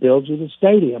build you the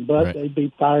stadium. But right. They'd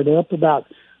be fired up about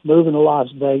moving to Las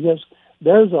Vegas.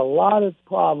 There's a lot of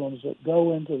problems that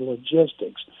go into the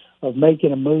logistics of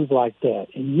making a move like that.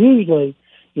 And usually,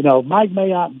 Mike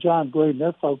Mayock and John Gruden,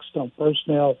 they're focused on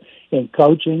personnel and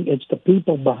coaching. It's the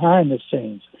people behind the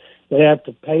scenes that have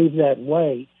to pave that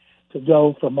way to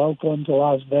go from Oakland to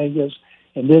Las Vegas.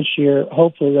 And this year,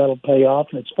 hopefully that'll pay off.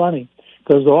 And it's funny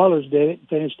because the Oilers did it and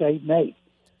finished 8-8.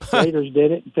 Raiders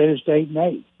did it and finished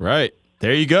 8-8. Right.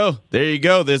 There you go.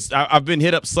 I've been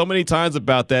hit up so many times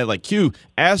about that. Like, Q,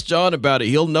 ask John about it.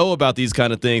 He'll know about these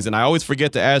kind of things, and I always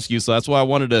forget to ask you, so that's why I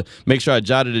wanted to make sure I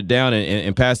jotted it down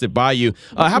and passed it by you.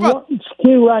 How about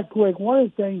Q, right quick? One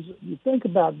of the things, you think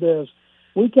about this,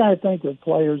 we kind of think of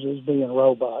players as being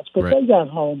robots, but right. They got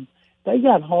home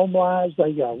lives,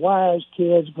 they got wives,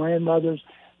 kids, grandmothers.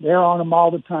 They're on them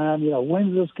all the time.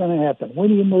 When's this going to happen?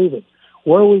 When are you moving?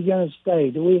 Where are we going to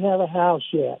stay? Do we have a house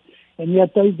yet? And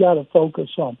yet they've got to focus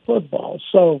on football.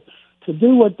 So to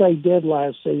do what they did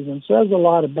last season says a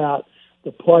lot about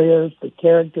the players, the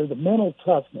character, the mental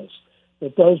toughness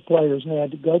that those players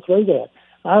had to go through that.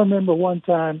 I remember one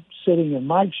time sitting in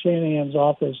Mike Shanahan's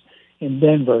office in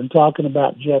Denver and talking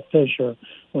about Jeff Fisher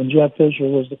when Jeff Fisher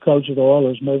was the coach of the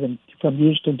Oilers moving from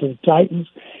Houston to the Titans.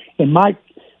 And Mike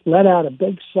let out a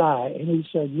big sigh, and he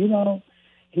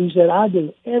said, I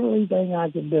do everything I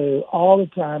can do all the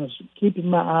time, is keeping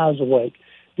my eyes awake,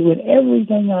 doing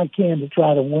everything I can to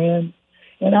try to win.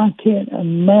 And I can't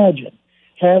imagine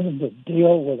having to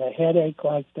deal with a headache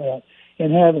like that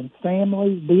and having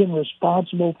families, being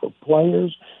responsible for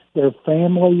players, their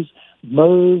families,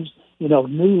 moves,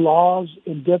 new laws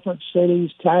in different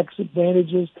cities, tax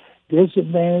advantages,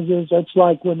 disadvantages. That's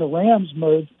like when the Rams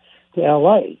moved to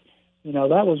L.A.,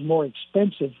 that was more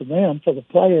expensive for them, for the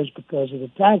players, because of the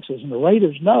taxes. And the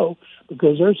Raiders know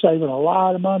because they're saving a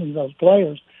lot of money, those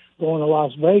players, going to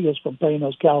Las Vegas from paying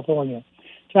those California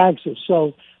taxes.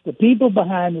 So the people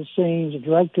behind the scenes, the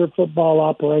director of football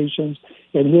operations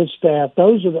and his staff,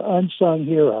 those are the unsung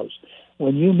heroes.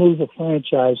 when you move a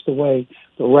franchise the way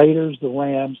the Raiders, the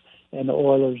Rams, and the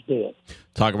Oilers did.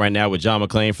 Talking right now with John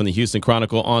McClain from the Houston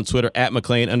Chronicle on Twitter at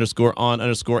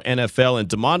McClain_on_NFL. And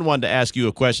Damon wanted to ask you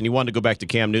a question. He wanted to go back to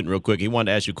Cam Newton real quick. He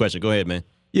wanted to ask you a question. Go ahead, man.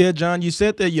 Yeah, John, you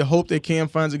said that you hope that Cam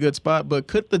finds a good spot, but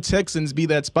could the Texans be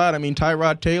that spot? I mean,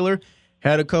 Tyrod Taylor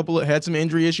had some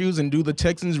injury issues, and do the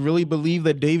Texans really believe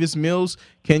that Davis Mills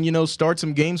can, start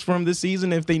some games for him this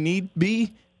season if they need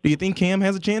be? Do you think Cam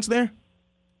has a chance there?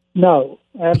 No,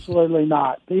 absolutely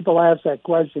not. People ask that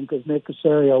question because Nick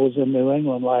Caserio was in New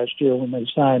England last year when they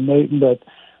signed Newton, but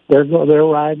they're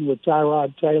riding with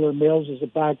Tyrod Taylor. Mills as a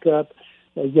backup.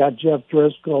 They got Jeff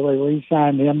Driscoll. They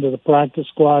re-signed him to the practice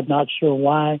squad, not sure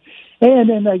why. And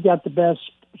then they got the best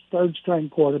third-string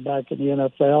quarterback in the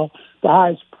NFL, the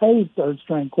highest-paid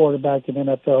third-string quarterback in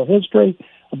NFL history,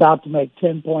 about to make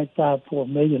 $10.54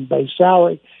 million base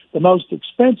salary. The most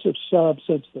expensive sub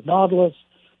since the Nautilus,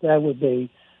 that would be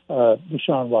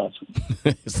Deshaun Watson.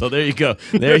 So there you go.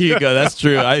 There you go. That's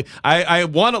true. I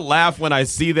want to laugh when I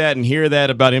see that and hear that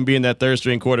about him being that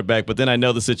third-string quarterback, but then I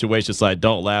know the situation, so I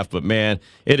don't laugh. But, man,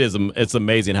 it's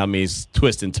amazing how many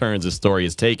twists and turns this story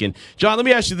is taken. John, let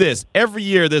me ask you this. Every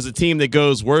year there's a team that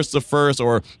goes worst to first,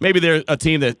 or maybe there's a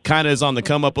team that kind of is on the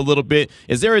come-up a little bit.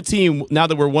 Is there a team, now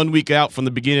that we're 1 week out from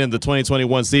the beginning of the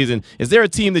 2021 season, is there a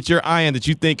team that you're eyeing that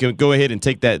you think can go ahead and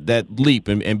take that leap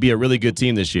and be a really good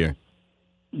team this year?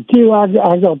 Q, I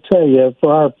got to tell you,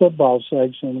 for our football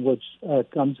section, which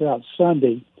comes out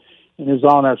Sunday and is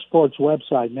on our sports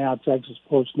website now,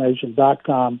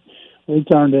 TexasSportsNation.com, we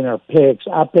turned in our picks.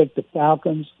 I picked the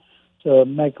Falcons to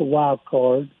make a wild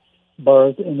card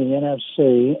berth in the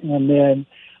NFC, and then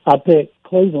I picked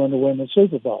Cleveland to win the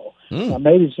Super Bowl. Now,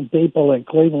 maybe some people in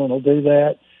Cleveland will do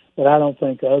that, but I don't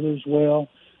think others will.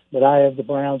 But I have the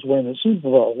Browns win the Super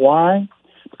Bowl. Why?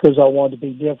 Because I want to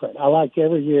be different. I like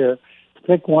every year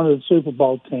pick one of the Super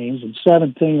Bowl teams. In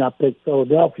 2017, I picked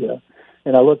Philadelphia,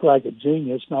 and I looked like a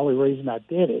genius. The only reason I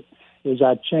did it is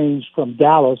I changed from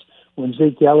Dallas when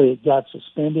Zeke Elliott got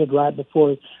suspended right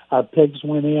before our picks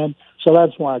went in. So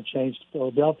that's why I changed to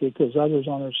Philadelphia, because others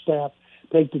on our staff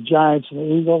picked the Giants and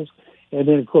the Eagles. And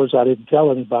then, of course, I didn't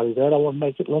tell anybody that. I want to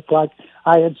make it look like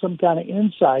I had some kind of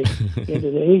insight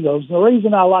into the Eagles. And the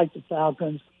reason I like the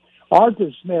Falcons, Arthur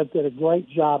Smith did a great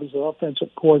job as an offensive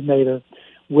coordinator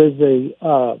with the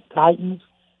Titans,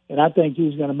 and I think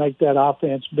he's going to make that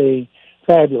offense be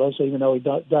fabulous, even though he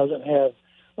doesn't have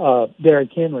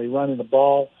Derrick Henry running the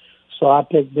ball. So I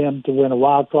picked them to win a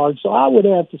wild card. So I would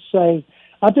have to say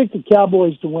I picked the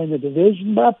Cowboys to win the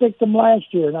division, but I picked them last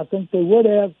year, and I think they would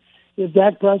have if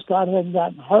Dak Prescott hadn't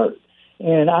gotten hurt.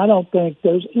 And I don't think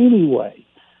there's any way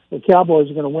the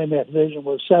Cowboys are going to win that division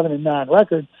with a 7-9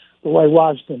 record the way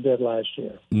Washington did last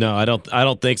year. No, I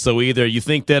don't think so either. You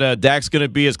think that Dak's going to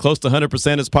be as close to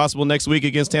 100% as possible next week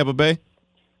against Tampa Bay?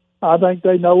 I think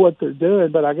they know what they're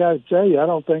doing, but I got to tell you, I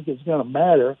don't think it's going to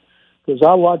matter, because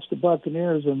I watched the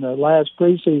Buccaneers in the last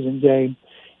preseason game,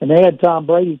 and they had Tom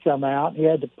Brady come out. He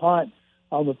had to punt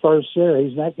on the first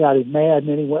series, and that got him mad, and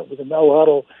then he went with a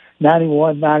no-huddle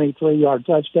 91, 93-yard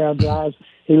touchdown drives.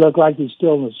 He looked like he's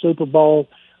still in the Super Bowl.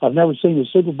 I've never seen a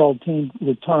Super Bowl team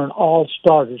return all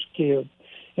starters, Q.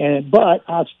 But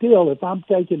I still, if I'm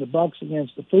taking the Bucs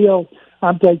against the field,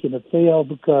 I'm taking the field,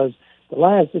 because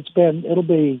it'll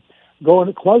be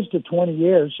going close to 20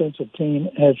 years since a team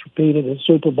has repeated a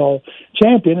Super Bowl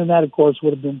champion, and that, of course,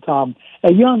 would have been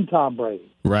a young Tom Brady.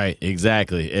 Right,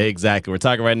 exactly. We're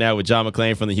talking right now with John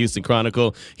McClain from the Houston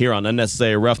Chronicle here on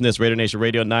Unnecessary Roughness, Raider Nation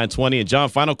Radio 920. And, John,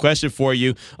 final question for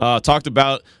you. Talked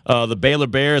about the Baylor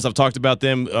Bears. I've talked about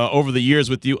them over the years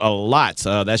with you a lot.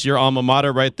 That's your alma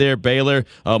mater right there, Baylor.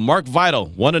 Mark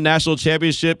Vital won a national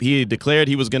championship. He declared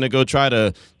he was going to go try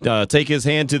to take his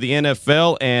hand to the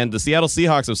NFL, and the Seattle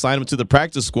Seahawks have signed him to the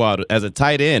practice squad as a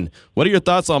tight end. What are your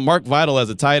thoughts on Mark Vital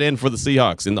as a tight end for the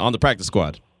Seahawks on the practice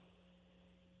squad?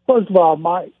 First of all,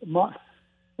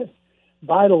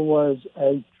 Vital was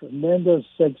a tremendous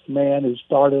sixth man who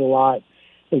started a lot.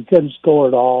 He couldn't score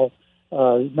at all.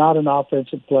 Not an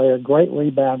offensive player, great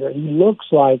rebounder. He looks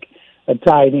like a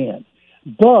tight end.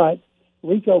 But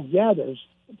Rico Gathers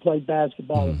played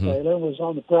basketball at Baylor, was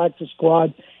on the practice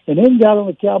squad, and then got on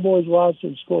the Cowboys roster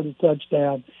and scored a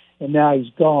touchdown, and now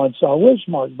he's gone. So I wish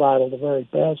Mark Vital the very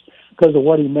best because of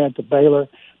what he meant to Baylor,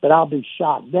 but I'll be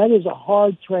shocked. That is a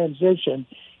hard transition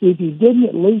if you didn't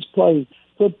at least play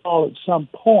football at some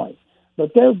point.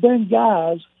 But there have been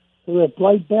guys who have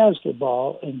played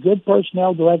basketball, and good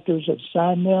personnel directors have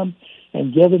signed them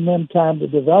and given them time to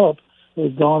develop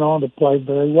who's gone on to play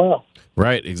very well.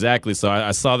 Right, exactly. So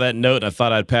I saw that note, and I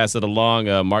thought I'd pass it along.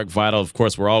 Mark Vital, of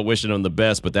course, we're all wishing him the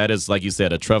best, but that is, like you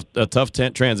said, a tough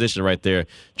transition right there,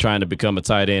 trying to become a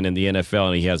tight end in the NFL,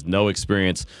 and he has no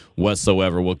experience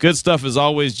whatsoever. Well, good stuff as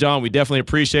always, John. We definitely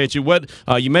appreciate you. What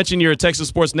you mentioned you're a Texas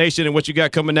Sports Nation and what you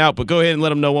got coming out, but go ahead and let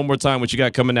them know one more time what you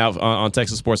got coming out on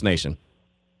Texas Sports Nation.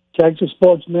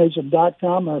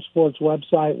 TexasSportsNation.com, our sports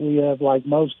website. We have, like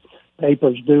most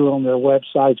papers do on their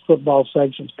websites, football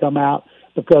sections come out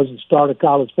because of the start of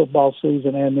college football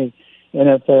season and the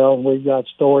NFL. And we've got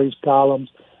stories, columns,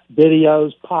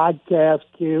 videos, podcasts,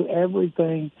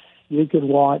 everything you could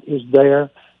want is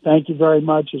there. Thank you very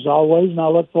much as always, and I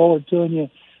look forward to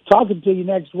talking to you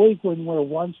next week when we're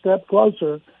one step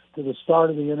closer to the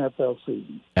start of the NFL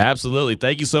season. Absolutely.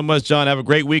 Thank you so much, John. Have a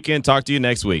great weekend. Talk to you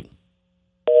next week.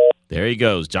 There he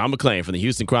goes, John McClain from the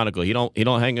Houston Chronicle. He don't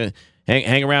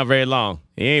hang around very long.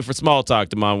 He ain't for small talk,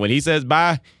 Damon. When he says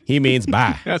bye, he means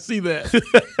bye. I see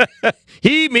that.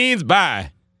 He means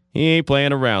bye. He ain't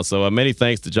playing around. So many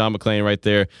thanks to John McClain right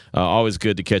there. Always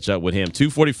good to catch up with him.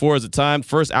 2:44 is the time.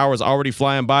 First hour is already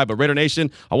flying by. But Raider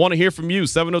Nation, I want to hear from you.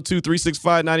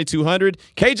 702-365-9200.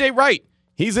 KJ Wright.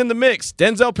 He's in the mix.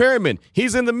 Denzel Perryman,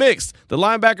 he's in the mix. The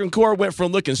linebacker core went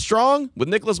from looking strong with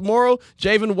Nicholas Morrow,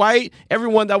 Javen White,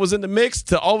 everyone that was in the mix,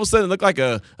 to all of a sudden look like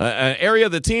an area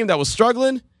of the team that was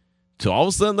struggling, to all of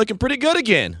a sudden looking pretty good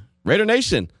again. Raider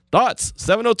Nation, thoughts?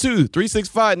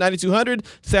 702-365-9200.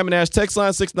 Salmon Ash text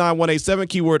line 69187,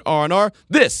 keyword R&R.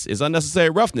 This is Unnecessary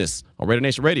Roughness on Raider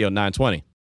Nation Radio 920.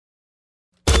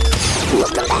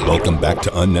 Welcome back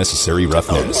to Unnecessary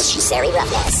Roughness.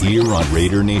 Here on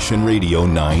Raider Nation Radio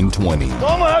 920. I'm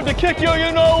gonna have to kick you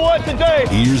know what today.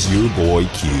 Here's your boy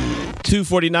Q.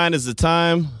 2:49 is the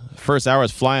time. First hour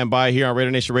is flying by here on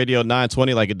Raider Nation Radio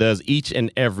 920 like it does each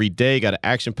and every day. Got an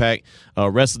action-packed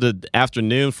rest of the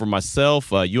afternoon for myself.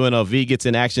 UNLV gets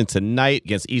in action tonight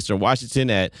against Eastern Washington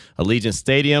at Allegiant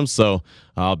Stadium. So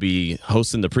I'll be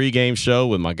hosting the pregame show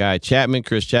with my guy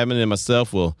Chris Chapman, and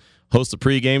myself will host a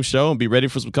pregame show and be ready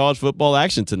for some college football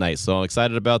action tonight. So I'm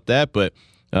excited about that. But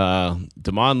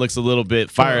Damon looks a little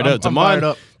bit fired up.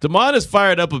 Damon is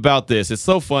fired up about this. It's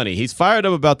so funny. He's fired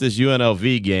up about this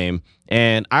UNLV game.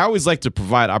 And I always like to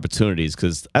provide opportunities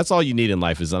because that's all you need in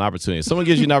life is an opportunity. If someone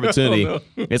gives you an opportunity,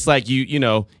 it's like you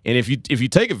know, and if you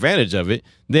take advantage of it,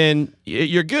 then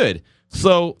you're good.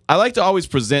 So I like to always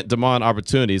present Damon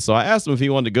opportunities. So I asked him if he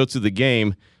wanted to go to the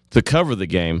game to cover the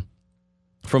game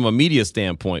from a media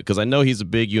standpoint, because I know he's a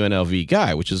big UNLV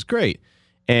guy, which is great.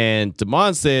 And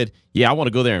Damon said, yeah, I want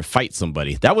to go there and fight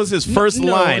somebody. That was his first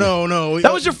line. No.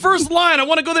 That was your first line. I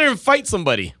want to go there and fight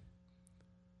somebody.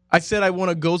 I said I want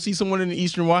to go see someone in an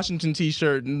Eastern Washington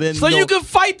T-shirt, and then you could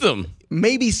fight them.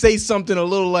 Maybe say something a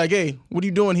little like, "Hey, what are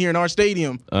you doing here in our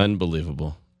stadium?"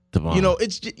 Unbelievable. Damon.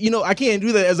 I can't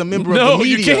do that as a member of the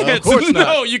media. You can't. Of course not.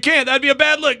 No, you can't. That'd be a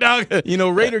bad look, dog.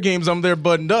 Raider games, I'm there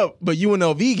buttoned up, but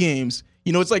UNLV games,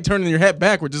 it's like turning your hat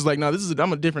backwards. It's like, no,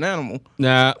 I'm a different animal.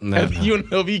 Nah.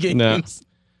 UNLV games. Nah.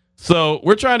 So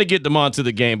we're trying to get Damon to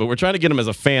the game, but we're trying to get him as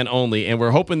a fan only, and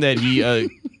we're hoping that he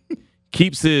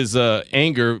keeps his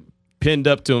anger pinned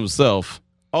up to himself.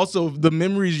 Also, the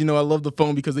memories, I love the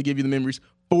phone because they give you the memories.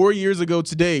 4 years ago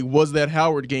today was that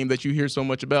Howard game that you hear so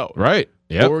much about. Right.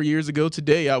 Yep. 4 years ago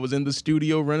today, I was in the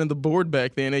studio running the board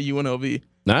back then at UNLV.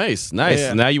 Nice.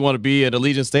 Yeah. Now you want to be at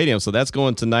Allegiant Stadium, so that's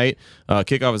going tonight.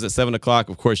 Kickoff is at 7 o'clock.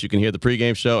 Of course, you can hear the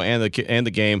pregame show and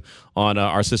the game on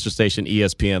our sister station,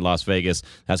 ESPN Las Vegas.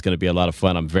 That's going to be a lot of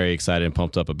fun. I'm very excited and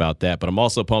pumped up about that. But I'm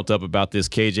also pumped up about this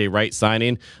KJ Wright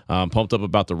signing. I'm pumped up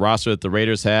about the roster that the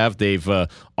Raiders have.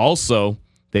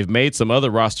 They've made some other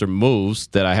roster moves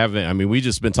that I haven't. I mean, we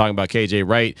just been talking about KJ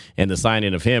Wright and the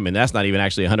signing of him, and that's not even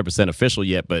actually 100% official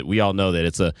yet. But we all know that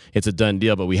it's a done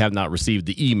deal. But we have not received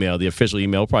the official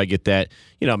email. We'll probably get that,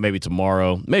 maybe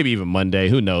tomorrow, maybe even Monday.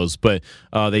 Who knows? But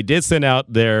they did send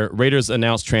out their Raiders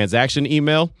announced transaction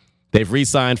email. They've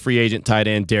re-signed free agent tight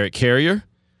end Derek Carrier.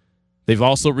 They've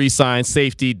also re-signed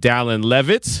safety Dallin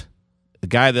Leavitt, the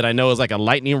guy that I know is like a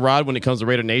lightning rod when it comes to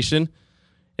Raider Nation.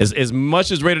 As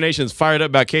much as Raider Nation is fired up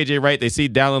about KJ Wright, they see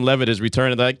Dallin Leavitt is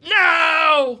returning. They're like,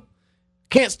 no,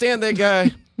 can't stand that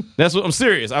guy. That's what I'm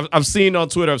serious. I've seen on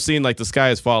Twitter, like the sky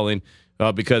is falling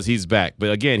because he's back. But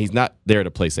again, he's not there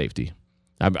to play safety.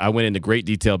 I went into great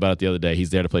detail about it the other day. He's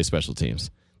there to play special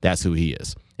teams. That's who he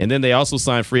is. And then they also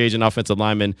signed free agent offensive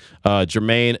lineman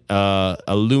Jermaine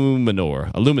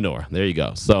Illuminor. There you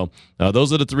go. So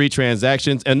those are the three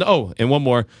transactions. And one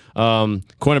more.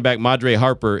 Cornerback Madre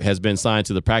Harper has been signed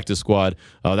to the practice squad.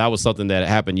 That was something that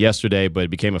happened yesterday, but it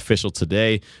became official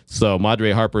today. So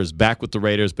Madre Harper is back with the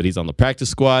Raiders, but he's on the practice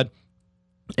squad.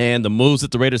 And the moves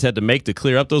that the Raiders had to make to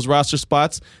clear up those roster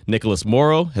spots, Nicholas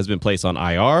Morrow has been placed on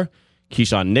IR.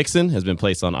 Keyshawn Nixon has been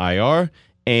placed on IR.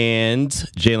 And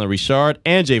Jalen Richard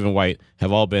and Javen White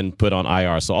have all been put on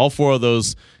IR. So all 4 of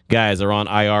those guys are on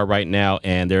IR right now,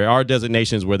 and there are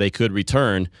designations where they could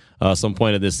return some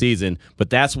point of this season. But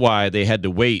that's why they had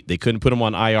to wait. They couldn't put them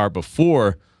on IR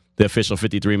before the official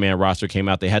 53-man roster came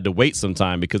out. They had to wait some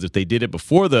time because if they did it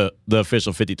before the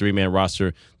official 53-man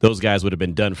roster, those guys would have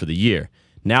been done for the year.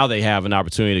 Now they have an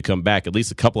opportunity to come back. At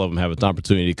least a couple of them have an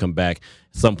opportunity to come back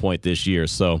at some point this year.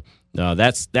 So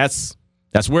that's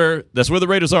where the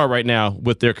Raiders are right now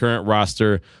with their current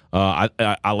roster.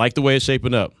 I like the way it's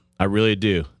shaping up. I really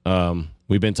do.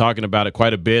 We've been talking about it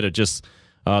quite a bit of just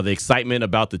the excitement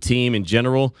about the team in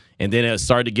general, and then it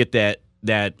started to get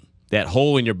that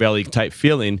hole in your belly type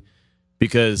feeling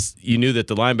because you knew that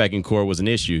the linebacking core was an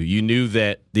issue. You knew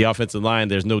that the offensive line,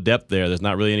 there's no depth there. There's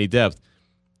not really any depth.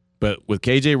 But with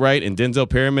KJ Wright and Denzel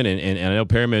Perryman, and I know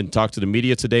Perryman talked to the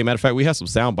media today. Matter of fact, we have some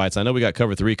sound bites. I know we got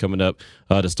Cover 3 coming up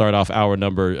to start off hour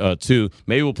number 2.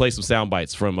 Maybe we'll play some sound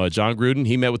bites from John Gruden.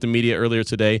 He met with the media earlier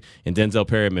today, and Denzel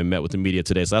Perryman met with the media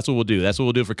today. So that's what we'll do. That's what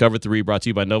we'll do for Cover 3, brought to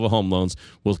you by Nova Home Loans.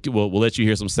 We'll let you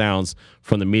hear some sounds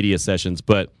from the media sessions.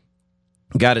 But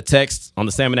got a text on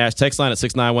the Salmon Ash text line at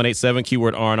 69187,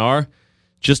 keyword R&R.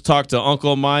 Just talked to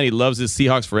Uncle of mine. He loves his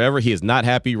Seahawks forever. He is not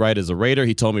happy Wright is a Raider.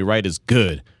 He told me Wright is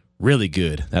good. Really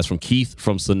good. That's from Keith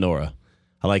from Sonora.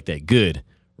 I like that. Good.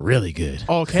 Really good.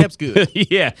 All caps good.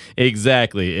 Yeah,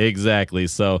 exactly.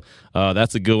 So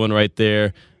that's a good one right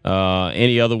there.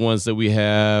 Any other ones that we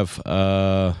have?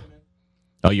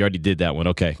 Oh, you already did that one.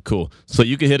 Okay, cool. So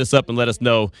you can hit us up and let us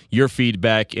know your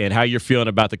feedback and how you're feeling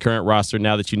about the current roster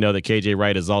now that you know that KJ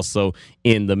Wright is also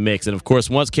in the mix. And, of course,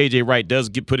 once KJ Wright does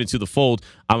get put into the fold,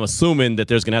 I'm assuming that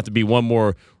there's going to have to be one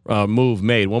more move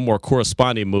made, one more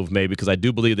corresponding move made, because I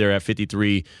do believe they're at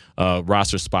 53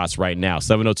 roster spots right now.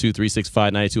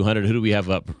 702-365-9200. Who do we have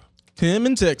up? Tim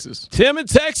in Texas. Tim in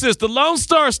Texas, the Lone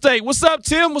Star State. What's up,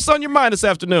 Tim? What's on your mind this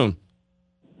afternoon?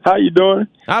 How you doing?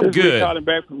 I'm good. Calling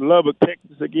back from Lubbock,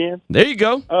 Texas again. There you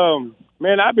go.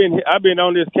 Man, I've been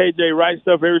on this KJ Wright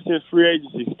stuff ever since free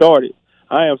agency started.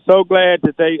 I am so glad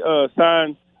that they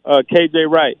signed KJ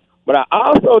Wright. But I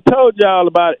also told y'all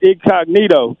about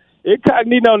Incognito.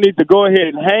 Incognito needs to go ahead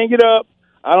and hang it up.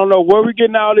 I don't know where we're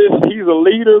getting all this. He's a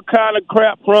leader kind of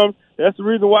crap from. That's the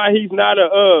reason why he's not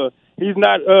a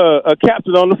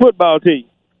captain on the football team.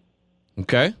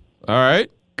 Okay. All right.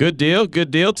 Good deal,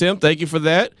 Tim. Thank you for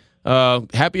that.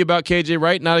 Happy about KJ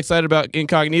Wright, not excited about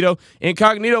Incognito.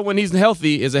 Incognito, when he's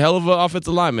healthy, is a hell of an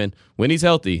offensive lineman when he's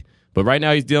healthy. But right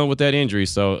now he's dealing with that injury.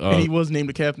 So and he was named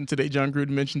a captain today. John Gruden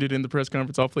mentioned it in the press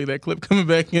conference. I'll play that clip coming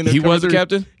back in. He was a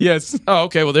captain? Yes. Oh,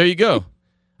 okay. Well, there you go.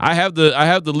 I have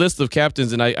the list of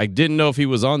captains, and I didn't know if he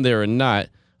was on there or not.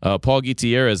 Paul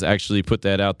Gutierrez actually put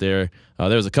that out there.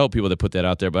 There was a couple people that put that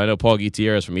out there, but I know Paul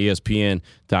Gutierrez from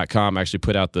ESPN.com actually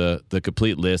put out the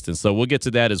complete list, and so we'll get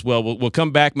to that as well. We'll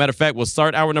come back. Matter of fact, we'll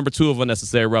start hour number 2 of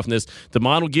Unnecessary Roughness.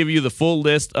 Damon will give you the full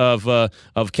list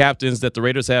of captains that the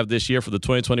Raiders have this year for the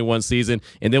 2021 season,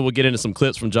 and then we'll get into some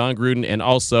clips from John Gruden and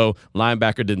also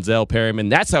linebacker Denzel Perryman.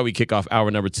 That's how we kick off hour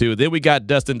number 2. Then we got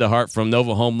Dustin DeHart from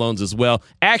Nova Home Loans as well.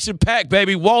 Action-packed,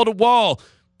 baby, wall-to-wall.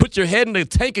 Put your head in a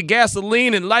tank of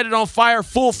gasoline and light it on fire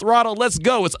full throttle. Let's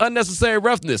go. It's Unnecessary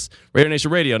Roughness. Raider Nation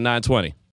Radio 920.